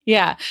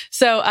 Yeah.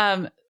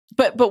 So,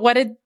 but what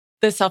did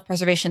the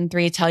self-preservation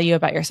 3 tell you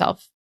about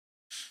yourself?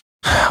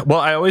 Well,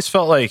 I always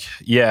felt like,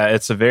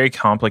 it's a very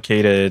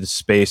complicated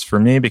space for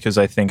me because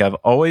I think I've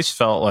always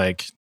felt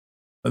like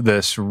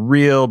this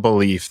real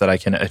belief that I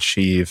can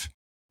achieve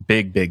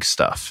big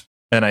stuff.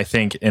 And I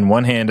think in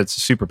one hand, it's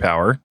a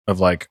superpower of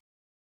like,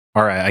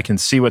 all right, I can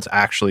see what's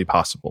actually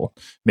possible,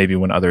 maybe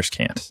when others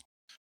can't.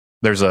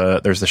 There's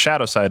the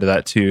shadow side of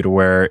that too, to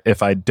where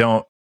if I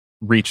don't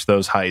reach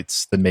those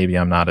heights, then maybe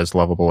I'm not as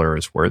lovable or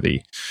as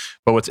worthy.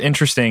 But what's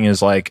interesting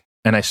is like,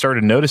 and I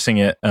started noticing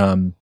it,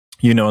 in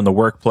the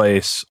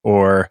workplace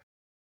or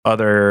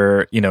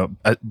other,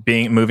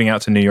 moving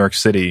out to New York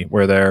City,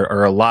 where there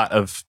are a lot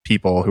of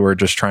people who are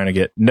just trying to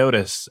get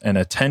notice and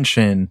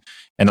attention,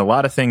 and a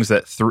lot of things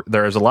that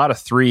there is a lot of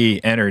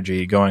 3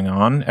 energy going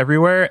on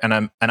everywhere,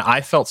 and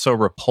I felt so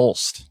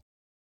repulsed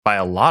by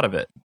a lot of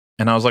it,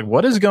 and I was like,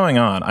 what is going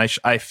on?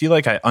 I feel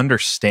like I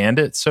understand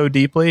it so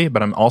deeply,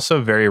 but I'm also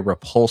very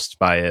repulsed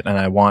by it, and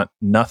I want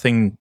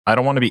nothing. I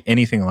don't want to be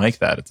anything like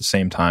that at the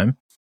same time,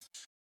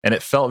 and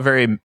it felt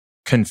very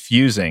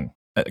confusing.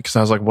 Because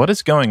I was like, what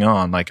is going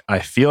on? Like, I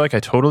feel like I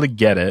totally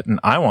get it, and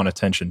I want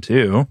attention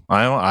too.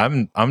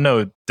 I'm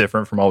no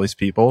different from all these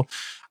people.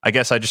 I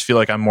guess I just feel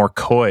like I'm more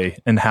coy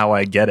in how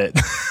I get it,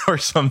 or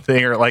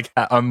something, or like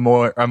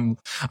I'm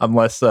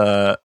less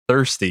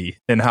thirsty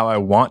in how I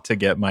want to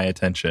get my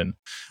attention.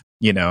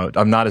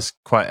 I'm not as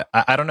quite.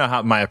 I don't know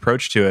how my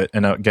approach to it.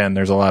 And again,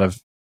 there's a lot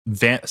of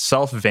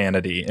self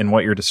vanity in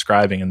what you're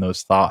describing in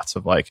those thoughts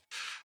of like,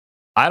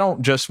 I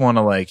don't just want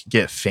to like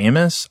get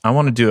famous. I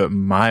want to do it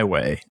my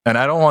way. And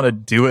I don't want to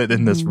do it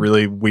in this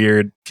really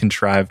weird,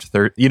 contrived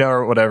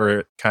or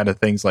whatever kind of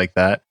things like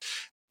that.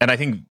 And I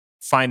think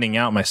finding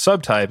out my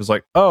subtype is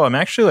like, oh, I'm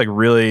actually like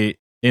really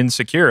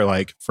insecure,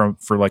 like for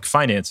like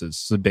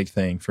finances is a big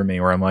thing for me,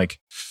 where I'm like,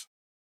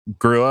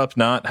 grew up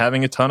not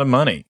having a ton of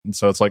money. And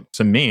so it's like,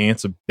 to me,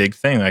 it's a big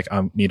thing. Like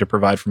I need to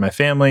provide for my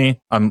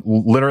family. I'm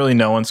literally,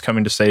 no one's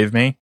coming to save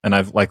me. And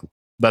I've like,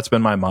 that's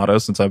been my motto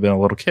since I've been a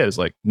little kid. Is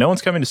like, no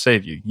one's coming to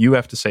save you. You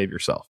have to save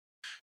yourself.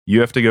 You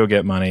have to go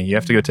get money. You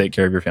have to go take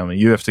care of your family.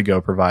 You have to go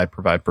provide,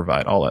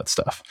 all that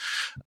stuff,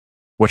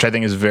 which I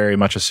think is very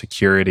much a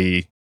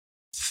security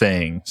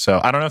thing. So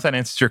I don't know if that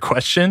answers your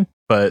question,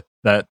 but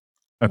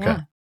okay.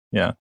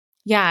 Yeah.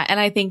 And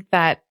I think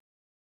that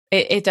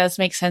it does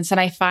make sense.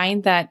 And I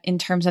find that in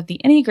terms of the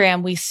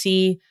Enneagram, we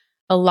see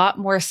a lot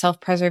more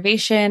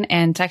self-preservation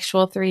and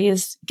textual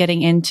 3s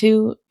getting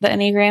into the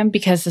Enneagram,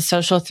 because the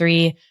social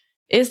 3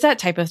 is that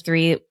type of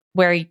 3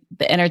 where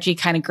the energy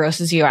kind of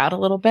grosses you out a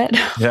little bit.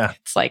 Yeah.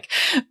 It's like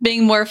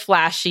being more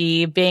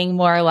flashy, being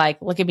more like,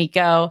 look at me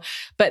go.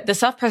 But the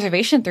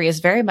self-preservation 3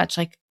 is very much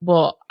like,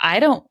 well, I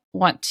don't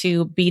want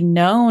to be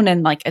known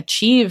and like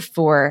achieve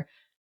for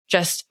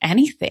just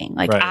anything.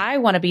 Like right. I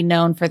want to be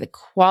known for the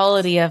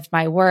quality of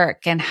my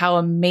work and how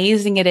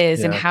amazing it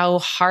is and how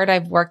hard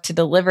I've worked to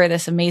deliver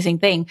this amazing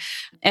thing.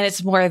 And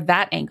it's more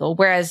that angle.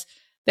 Whereas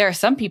there are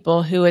some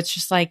people who it's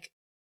just like,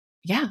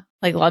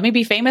 like, let me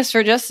be famous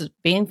for just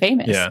being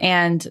famous. Yeah.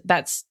 And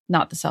that's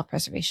not the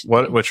self-preservation.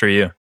 Which are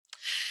you?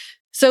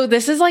 So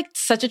this is like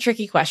such a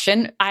tricky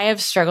question. I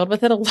have struggled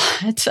with it a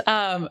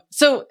lot.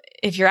 So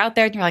if you're out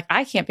there and you're like,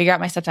 I can't figure out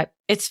my subtype,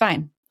 it's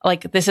fine.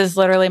 Like, this is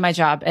literally my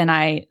job. And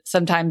I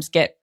sometimes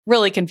get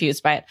really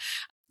confused by it,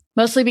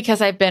 mostly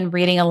because I've been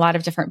reading a lot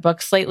of different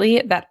books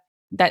lately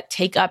that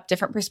take up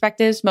different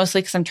perspectives,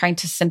 mostly because I'm trying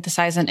to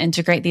synthesize and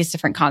integrate these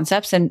different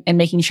concepts and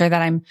making sure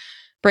that I'm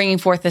bringing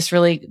forth this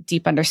really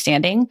deep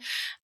understanding.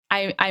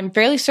 I'm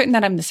fairly certain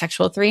that I'm the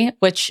sexual 3,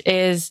 which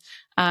is,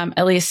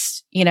 at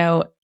least,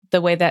 the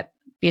way that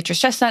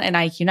Beatrice Chestnut and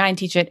IQ9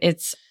 teach it.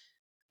 It's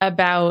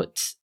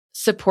about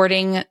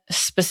supporting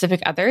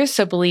specific others.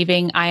 So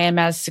believing I am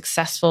as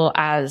successful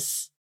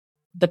as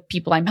the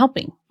people I'm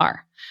helping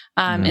are.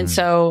 And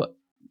so,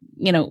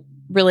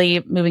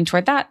 really moving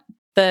toward that.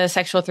 The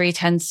sexual 3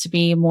 tends to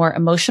be more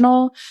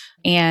emotional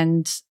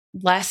and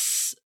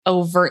less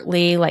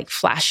overtly like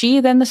flashy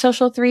than the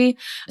social 3.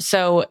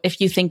 So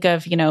if you think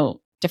of,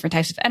 different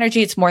types of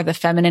energy, it's more the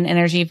feminine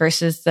energy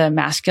versus the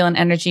masculine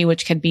energy,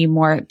 which could be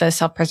more the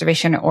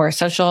self-preservation or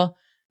social.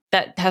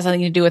 That has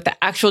nothing to do with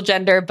the actual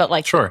gender, but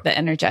like Sure. the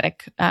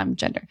energetic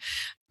gender.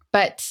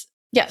 But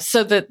yeah,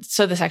 so the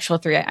sexual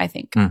 3, I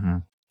think.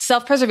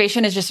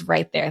 Self-preservation is just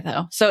right there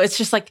though. So it's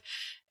just like,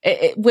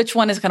 which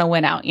one is going to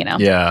win out,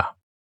 Yeah.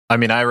 I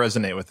mean, I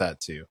resonate with that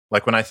too.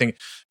 Like when I think,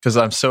 because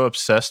I'm so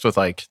obsessed with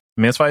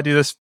that's why I do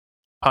this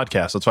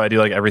podcast. That's why I do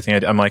like everything I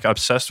do. I'm like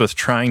obsessed with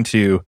trying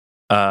to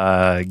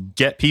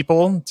get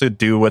people to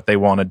do what they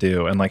want to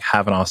do and like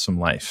have an awesome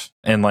life.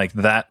 And like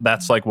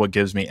that's like what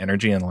gives me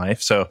energy in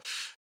life. So,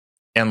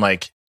 and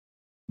like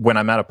when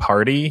I'm at a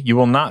party, you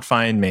will not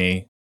find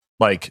me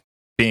like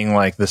being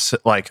like this,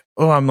 like,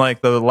 oh, I'm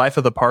like the life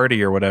of the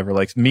party or whatever,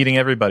 like meeting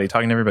everybody,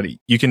 talking to everybody.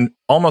 You can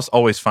almost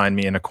always find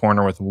me in a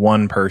corner with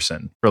one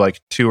person for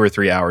like 2 or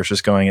 3 hours,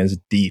 just going as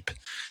deep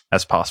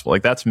as possible.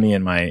 Like that's me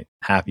in my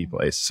happy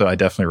place. So I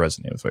definitely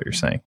resonate with what you're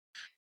saying.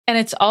 And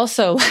it's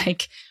also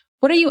like,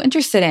 what are you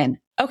interested in?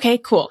 Okay,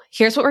 cool.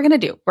 Here's what we're going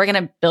to do. We're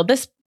going to build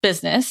this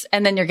business,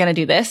 and then you're going to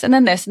do this, and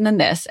then this, and then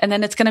this, and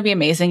then it's going to be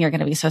amazing. You're going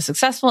to be so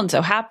successful and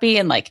so happy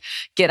and like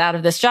get out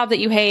of this job that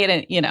you hate.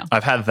 And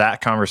I've had that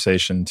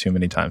conversation too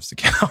many times to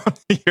count.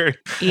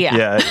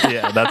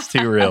 Yeah. That's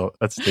too real.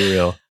 That's too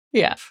real.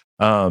 Yeah.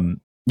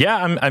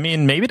 I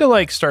mean, maybe to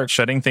like start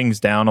shutting things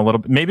down a little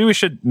bit, maybe we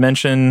should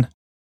mention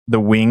the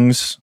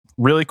wings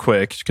really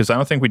quick, because I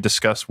don't think we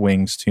discussed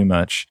wings too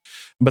much.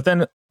 But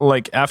then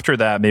like after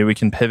that, maybe we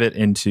can pivot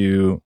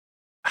into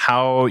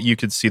how you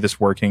could see this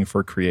working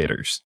for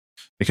creators.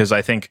 Because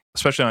I think,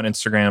 especially on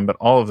Instagram, but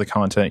all of the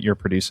content you're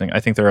producing, I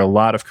think there are a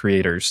lot of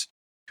creators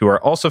who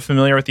are also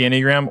familiar with the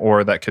Enneagram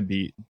or that could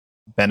be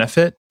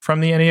benefit from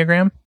the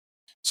Enneagram.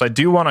 So I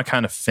do want to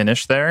kind of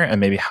finish there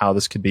and maybe how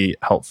this could be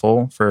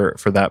helpful for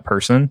that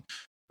person.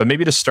 But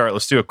maybe to start,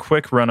 let's do a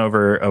quick run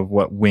over of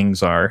what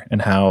wings are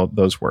and how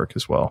those work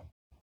as well.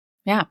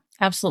 Yeah,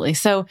 absolutely.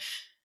 So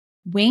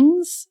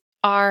wings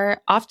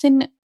are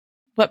often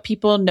what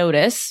people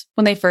notice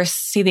when they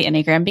first see the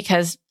Enneagram,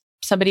 because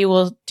somebody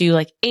will do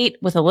like 8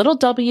 with a little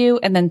W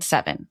and then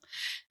 7.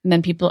 And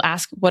then people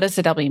ask, what does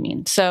the W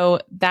mean? So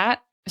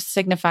that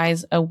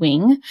signifies a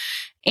wing.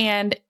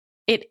 And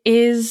it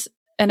is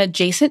an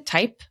adjacent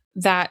type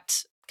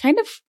that kind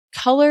of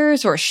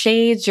colors or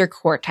shades your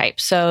core type.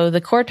 So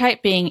the core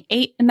type being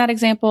 8 in that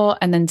example,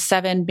 and then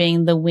 7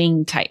 being the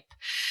wing type.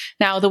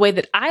 Now, the way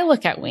that I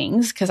look at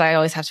wings, because I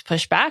always have to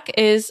push back,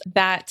 is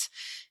that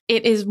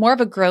it is more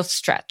of a growth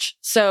stretch.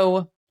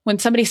 So when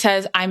somebody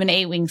says, I'm an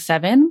 8 wing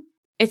 7,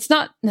 it's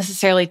not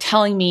necessarily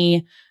telling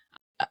me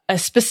a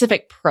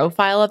specific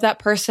profile of that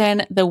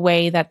person the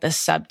way that the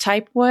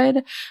subtype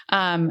would.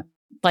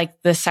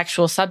 Like the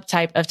sexual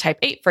subtype of type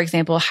 8, for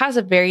example, has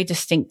a very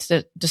distinct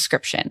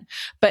description.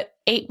 But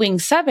 8 wing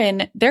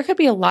 7, there could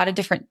be a lot of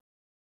different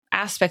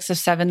aspects of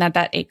 7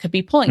 that 8 could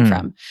be pulling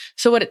from.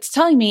 So what it's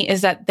telling me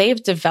is that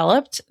they've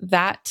developed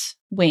that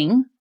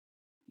wing,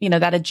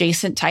 that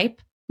adjacent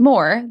type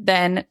more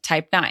than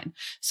type 9.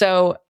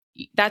 So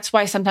that's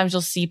why sometimes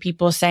you'll see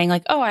people saying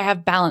like, oh, I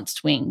have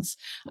balanced wings,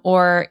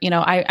 or,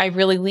 I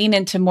really lean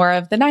into more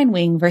of the 9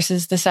 wing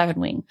versus the 7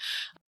 wing.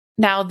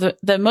 Now,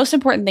 the most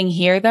important thing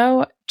here,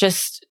 though,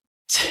 just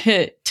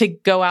to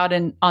go out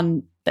and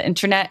on the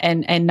internet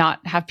and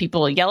not have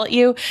people yell at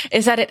you,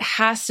 is that it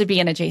has to be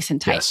an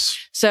adjacent type. Yes.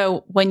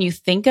 So when you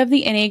think of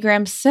the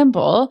Enneagram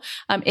symbol,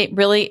 it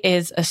really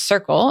is a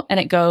circle, and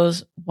it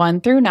goes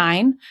 1 through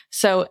 9.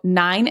 So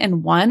 9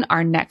 and 1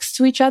 are next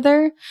to each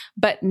other,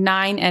 but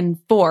 9 and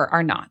 4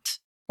 are not,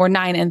 or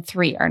 9 and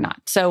 3 are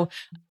not. So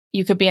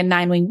you could be a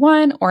 9 wing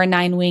 1 or a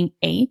 9 wing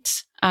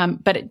 8.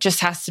 But it just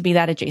has to be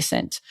that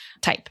adjacent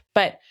type.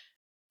 But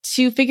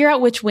to figure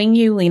out which wing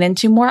you lean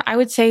into more, I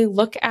would say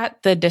look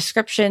at the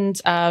descriptions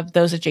of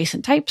those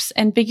adjacent types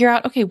and figure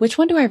out, okay, which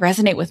one do I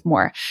resonate with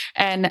more?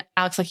 And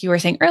Alex, like you were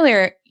saying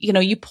earlier,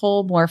 you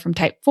pull more from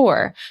type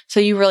 4. So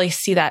you really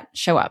see that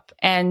show up.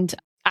 And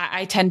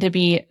I tend to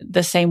be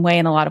the same way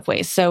in a lot of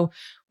ways. So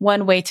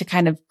one way to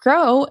kind of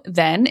grow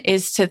then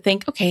is to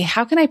think, okay,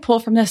 how can I pull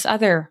from this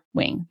other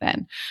wing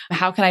then?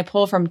 How can I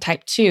pull from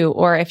type 2?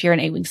 Or if you're an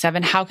 8 wing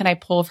 7, how can I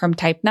pull from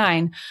type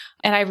 9?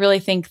 And I really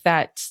think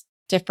that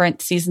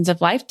different seasons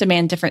of life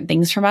demand different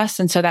things from us.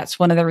 And so that's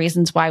one of the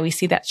reasons why we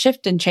see that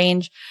shift and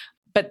change.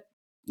 But,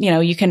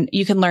 you can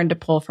learn to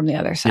pull from the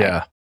other side.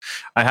 Yeah.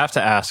 I have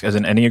to ask, as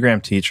an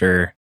Enneagram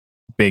teacher,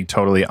 being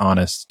totally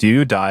honest, do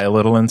you die a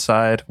little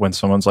inside when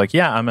someone's like,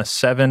 yeah, I'm a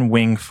 7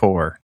 wing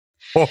 4?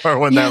 Or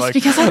when they're like,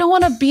 because I don't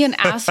want to be an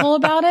asshole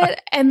about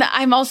it. And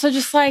I'm also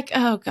just like,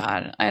 oh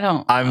God, I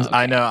don't.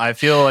 I know. I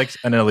feel like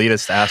an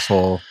elitist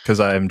asshole because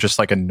I'm just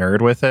like a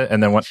nerd with it.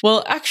 And then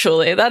well,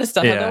 actually, that is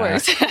not how that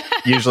works.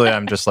 Usually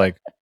I'm just like,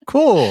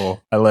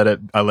 cool. I let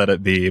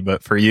it be.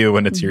 But for you,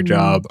 when it's your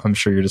job, I'm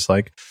sure you're just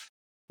like,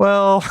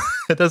 well,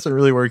 it doesn't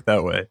really work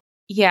that way.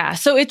 Yeah.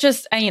 So it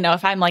just,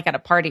 if I'm like at a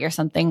party or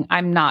something,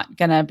 I'm not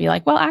going to be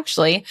like, well,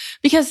 actually,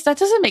 because that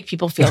doesn't make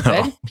people feel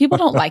good. People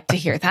don't like to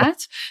hear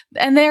that.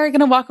 And they're going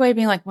to walk away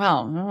being like,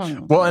 well,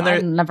 and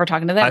I'm never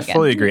talking to them again. I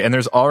fully agree. And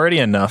there's already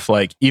enough,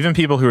 like, even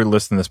people who are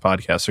listening to this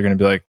podcast are going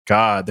to be like,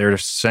 God, they're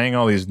saying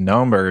all these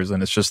numbers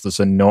and it's just this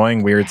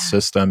annoying, weird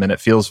system. And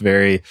it feels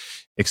very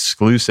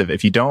exclusive.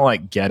 If you don't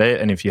like get it,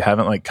 and if you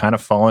haven't like kind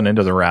of fallen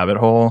into the rabbit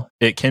hole,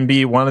 it can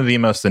be one of the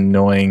most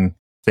annoying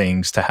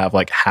things to have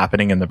like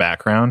happening in the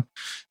background.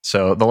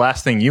 So the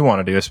last thing you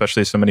want to do,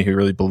 especially as somebody who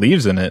really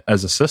believes in it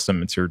as a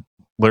system, it's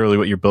literally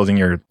what you're building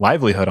your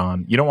livelihood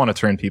on. You don't want to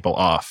turn people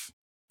off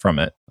from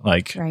it.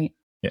 Like, right.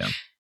 Yeah.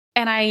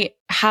 And I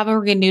have a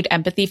renewed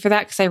empathy for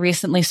that because I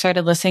recently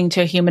started listening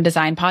to a human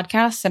design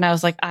podcast and I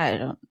was like, I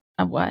don't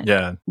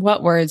know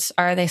what words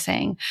are they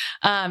saying?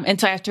 And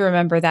so I have to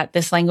remember that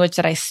this language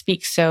that I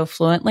speak so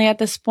fluently at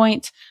this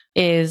point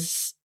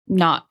is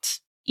not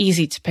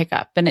easy to pick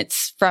up. And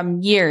it's from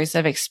years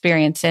of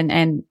experience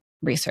and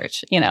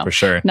research, For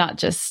sure. Not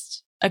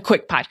just a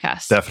quick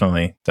podcast.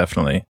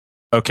 Definitely.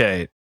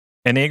 Okay.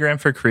 Enneagram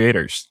for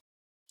creators.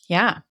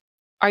 Yeah.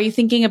 Are you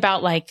thinking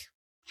about like,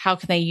 how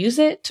can they use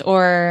it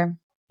or?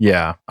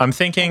 Yeah, I'm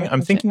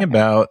thinking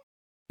about,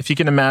 if you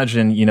can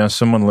imagine,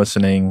 someone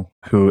listening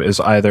who is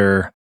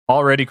either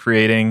already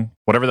creating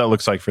whatever that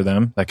looks like for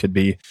them. That could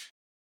be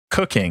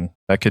cooking,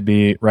 that could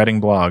be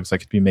writing blogs, that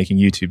could be making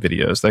YouTube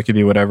videos, that could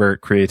be whatever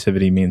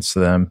creativity means to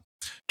them.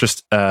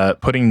 Just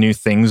putting new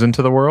things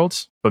into the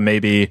world, but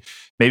maybe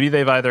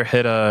they've either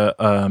hit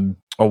a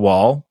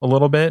wall a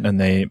little bit, and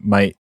they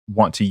might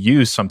want to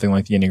use something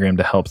like the Enneagram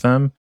to help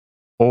them,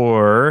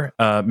 or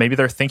maybe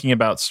they're thinking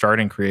about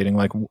starting creating.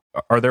 Like,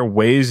 are there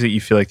ways that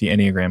you feel like the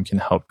Enneagram can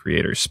help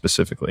creators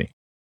specifically?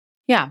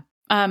 Yeah,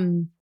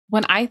 when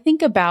I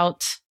think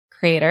about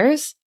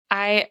creators,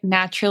 I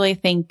naturally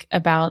think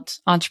about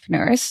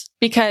entrepreneurs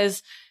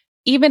because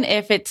even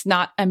if it's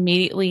not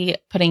immediately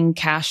putting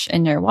cash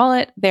in your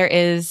wallet, there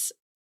is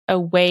a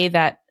way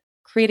that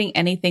creating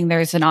anything,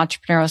 there's an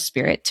entrepreneurial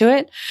spirit to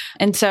it.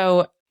 And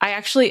so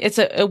it's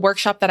a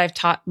workshop that I've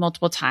taught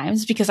multiple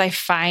times because I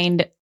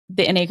find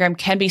the Enneagram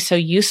can be so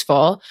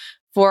useful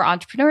for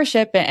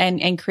entrepreneurship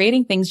and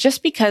creating things,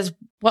 just because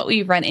what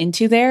we run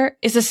into there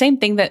is the same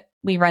thing that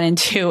we run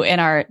into in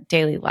our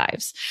daily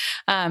lives.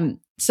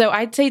 So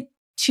I'd say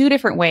two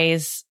different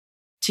ways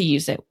to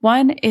use it.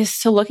 One is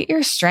to look at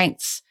your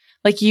strengths.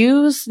 Like,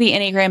 use the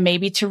Enneagram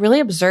maybe to really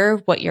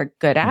observe what you're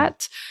good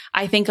at.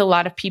 I think a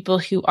lot of people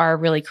who are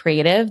really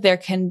creative, there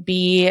can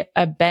be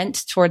a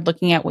bent toward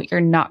looking at what you're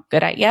not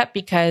good at yet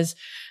because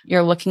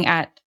you're looking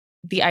at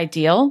the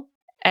ideal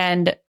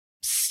and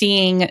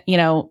seeing,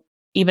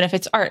 even if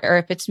it's art or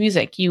if it's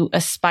music, you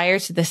aspire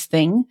to this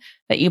thing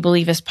that you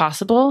believe is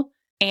possible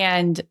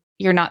and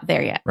you're not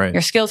there yet. Right.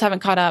 Your skills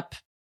haven't caught up,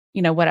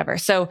 whatever.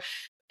 So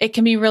it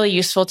can be really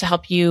useful to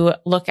help you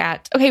look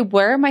at, okay,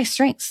 where are my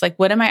strengths? Like,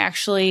 what am I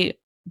actually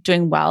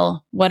doing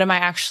well? What am I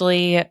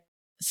actually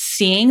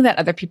seeing that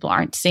other people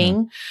aren't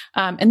seeing?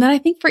 And then I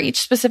think for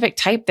each specific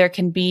type, there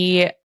can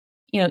be,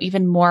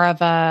 even more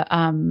of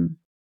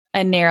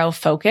a narrow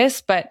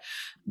focus, but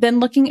then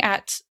looking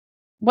at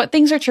what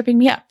things are tripping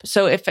me up.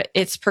 So if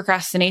it's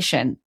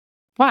procrastination,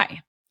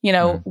 why?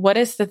 What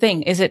is the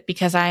thing? Is it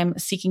because I'm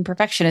seeking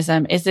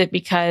perfectionism? Is it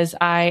because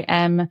I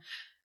am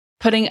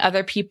putting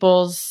other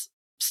people's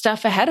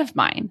stuff ahead of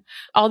mine?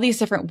 All these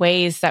different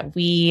ways that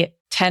we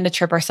tend to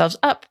trip ourselves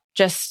up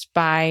just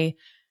by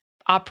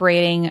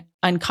operating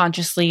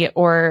unconsciously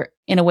or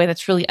in a way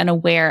that's really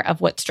unaware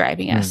of what's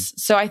driving us.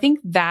 So I think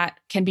that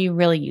can be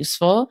really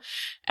useful,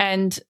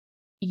 and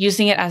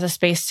using it as a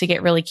space to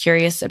get really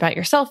curious about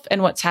yourself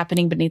and what's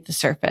happening beneath the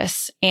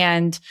surface.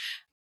 And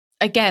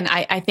again,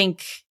 I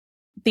think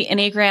the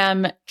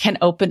Enneagram can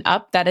open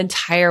up that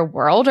entire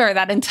world, or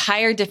that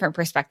entire different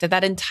perspective,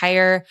 that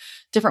entire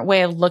different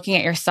way of looking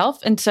at yourself.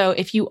 And so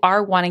if you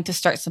are wanting to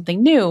start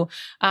something new,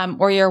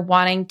 or you're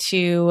wanting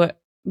to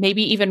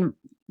maybe even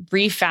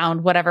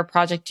refound whatever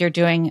project you're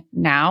doing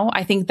now,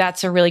 I think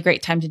that's a really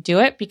great time to do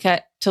it, because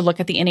to look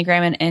at the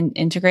Enneagram and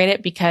integrate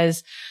it,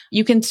 because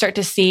you can start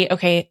to see,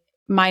 okay,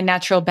 my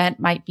natural bent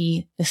might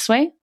be this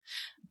way,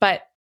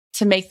 but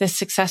to make this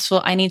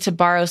successful, I need to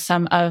borrow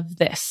some of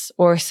this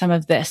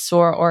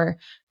or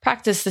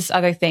practice this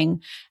other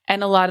thing.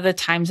 And a lot of the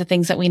times, the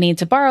things that we need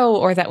to borrow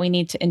or that we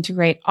need to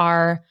integrate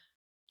are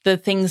the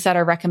things that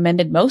are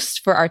recommended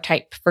most for our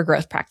type for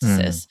growth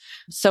practices.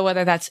 So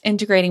whether that's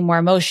integrating more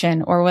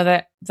emotion, or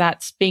whether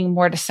that's being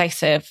more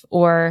decisive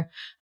or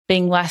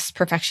being less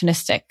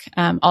perfectionistic,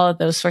 all of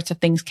those sorts of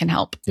things can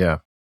help. Yeah,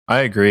 I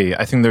agree.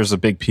 I think there's a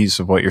big piece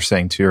of what you're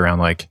saying too around,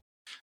 like,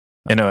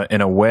 in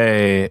a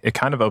way, it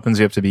kind of opens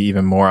you up to be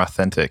even more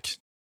authentic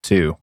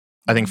too.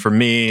 I think for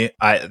me,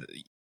 I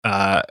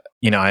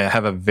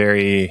have a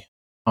very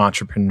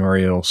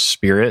entrepreneurial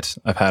spirit.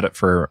 I've had it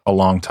for a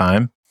long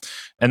time,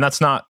 and that's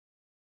not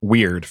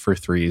weird for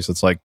threes.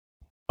 It's like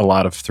a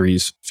lot of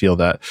 3s feel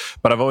that.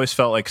 But I've always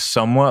felt like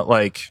somewhat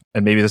like,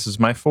 and maybe this is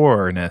my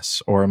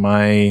 4-ness or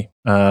my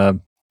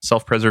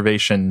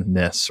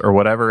self-preservation-ness or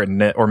whatever,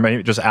 or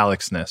maybe just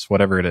Alex-ness,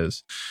 whatever it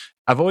is.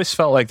 I've always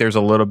felt like there's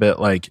a little bit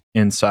like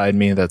inside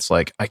me that's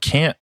like, I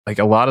can't, like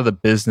a lot of the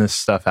business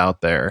stuff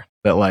out there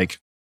that like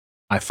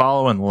I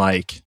follow and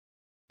like,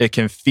 it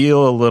can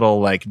feel a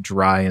little like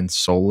dry and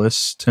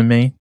soulless to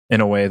me in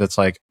a way that's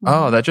like,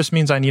 oh, that just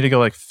means I need to go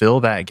like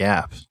fill that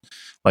gap.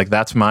 Like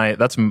that's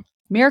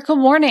miracle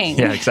morning.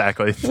 Yeah,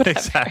 exactly.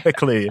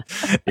 Exactly.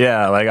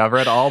 Yeah. Like I've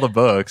read all the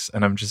books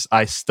and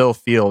I still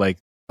feel like,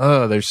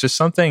 oh, there's just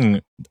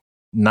something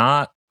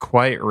not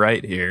quite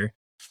right here.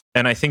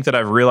 And I think that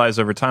I've realized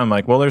over time,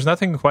 like, well, there's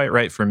nothing quite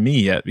right for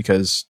me yet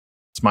because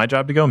it's my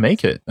job to go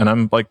make it. And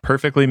I'm like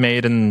perfectly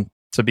made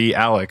to be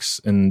Alex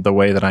in the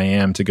way that I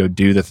am to go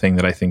do the thing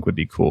that I think would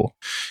be cool.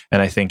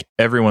 And I think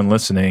everyone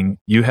listening,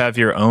 you have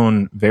your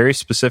own very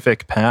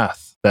specific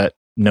path that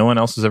no one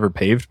else has ever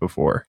paved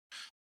before.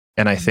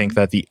 And I think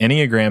that the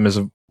Enneagram is,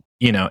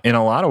 in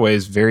a lot of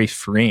ways, very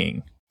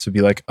freeing to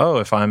be like, oh,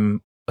 if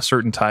I'm a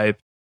certain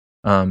type,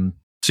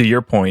 to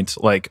your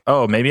point, like,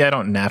 oh, maybe I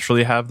don't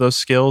naturally have those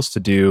skills to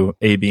do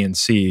A, B, and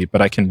C,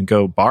 but I can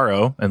go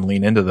borrow and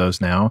lean into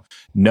those now,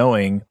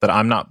 knowing that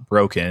I'm not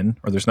broken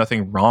or there's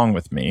nothing wrong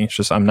with me. It's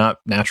just I'm not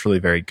naturally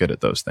very good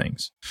at those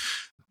things.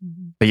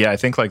 Mm-hmm. But yeah, I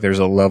think like there's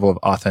a level of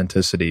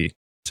authenticity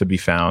to be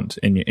found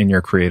in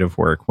your creative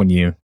work when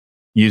you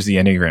use the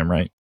Enneagram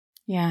right.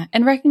 Yeah.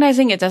 And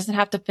recognizing it doesn't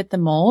have to fit the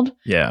mold.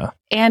 Yeah.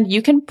 And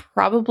you can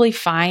probably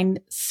find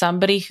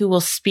somebody who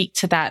will speak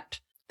to that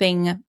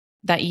thing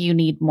that you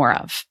need more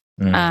of.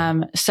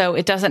 So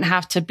it doesn't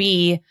have to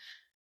be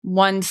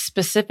one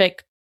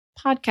specific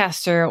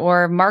podcaster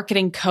or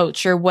marketing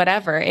coach or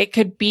whatever. It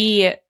could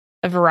be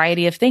a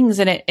variety of things,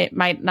 and it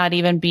might not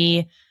even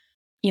be,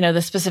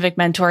 the specific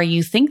mentor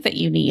you think that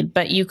you need,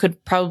 but you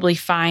could probably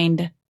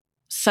find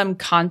some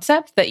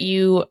concept that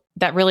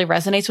really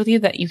resonates with you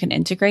that you can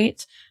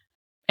integrate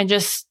and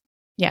just,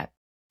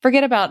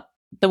 forget about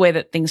the way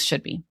that things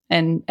should be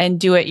and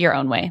do it your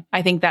own way.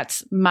 I think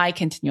that's my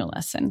continual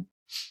lesson.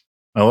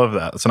 I love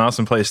that. It's an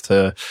awesome place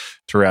to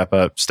wrap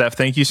up. Steph,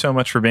 thank you so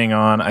much for being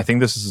on. I think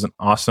this is an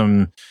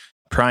awesome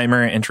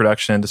primer,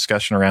 introduction,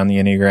 discussion around the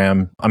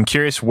Enneagram. I'm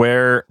curious,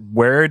 where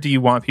do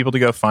you want people to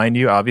go find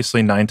you?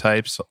 Obviously, 9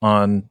 Types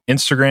on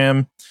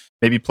Instagram.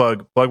 Maybe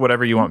plug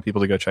whatever you want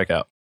people to go check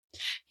out.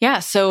 Yeah,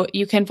 so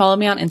you can follow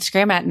me on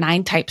Instagram at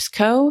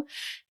 9typesco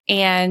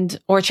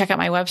or check out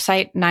my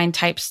website,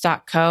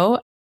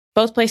 9types.co.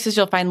 Both places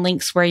you'll find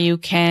links where you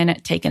can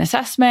take an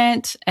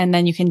assessment, and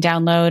then you can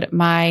download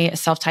my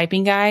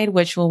self-typing guide,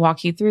 which will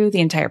walk you through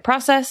the entire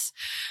process.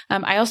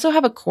 I also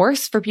have a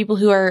course for people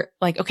who are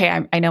like,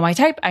 okay, I know my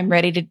type. I'm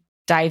ready to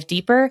dive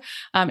deeper.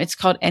 It's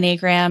called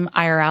Enneagram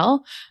IRL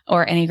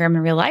or Enneagram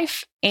in Real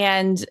Life.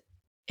 And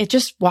it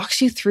just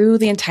walks you through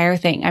the entire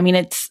thing. I mean,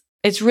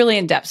 it's really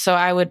in depth. So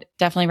I would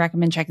definitely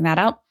recommend checking that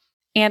out.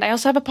 And I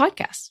also have a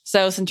podcast.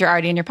 So since you're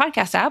already in your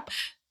podcast app,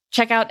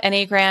 check out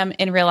Enneagram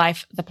in Real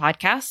Life, the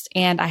podcast.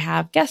 And I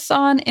have guests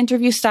on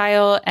interview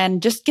style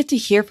and just get to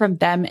hear from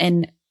them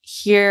and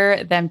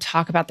hear them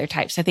talk about their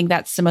types. I think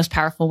that's the most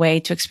powerful way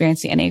to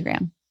experience the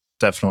Enneagram.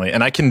 Definitely.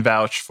 And I can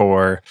vouch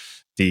for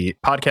the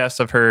podcast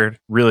I've heard.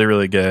 Really,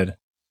 really good.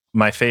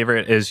 My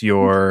favorite is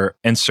your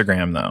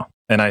Instagram though.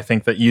 And I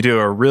think that you do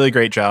a really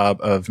great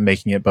job of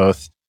making it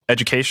both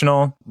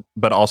educational,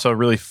 but also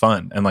really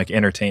fun and like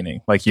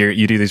entertaining. Like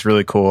you do these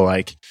really cool,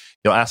 like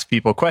you'll ask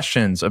people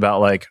questions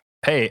about like,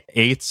 hey,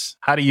 8s,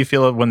 how do you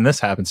feel when this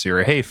happens to you?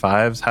 Or hey,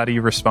 5s, how do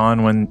you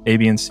respond when A,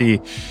 B, and C?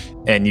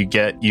 And you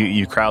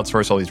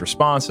crowdsource all these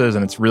responses,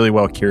 and it's really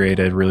well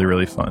curated, really,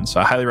 really fun.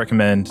 So I highly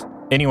recommend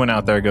anyone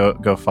out there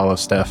go follow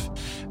Steph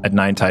at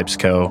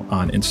 9typesco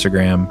on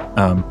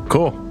Instagram.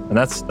 Cool. And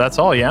that's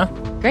all, yeah?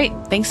 Great.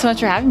 Thanks so much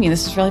for having me.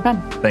 This was really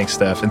fun. Thanks,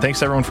 Steph. And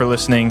thanks everyone for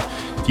listening.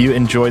 If you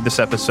enjoyed this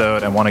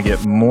episode and want to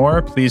get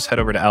more, please head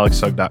over to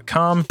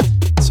alexsugg.com,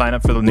 sign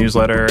up for the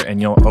newsletter,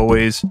 and you'll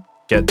always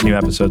get new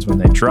episodes when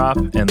they drop.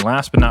 And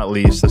last but not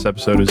least, this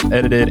episode was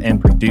edited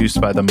and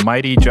produced by the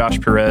mighty Josh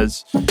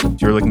Perez.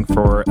 If you're looking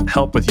for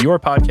help with your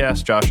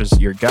podcast, Josh is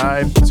your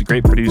guy. He's a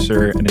great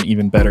producer and an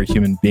even better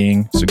human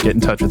being. So get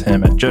in touch with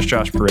him at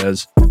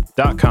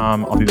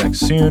justjoshperez.com. I'll be back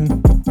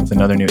soon with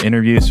another new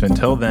interview. So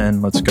until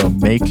then, let's go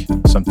make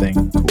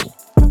something cool.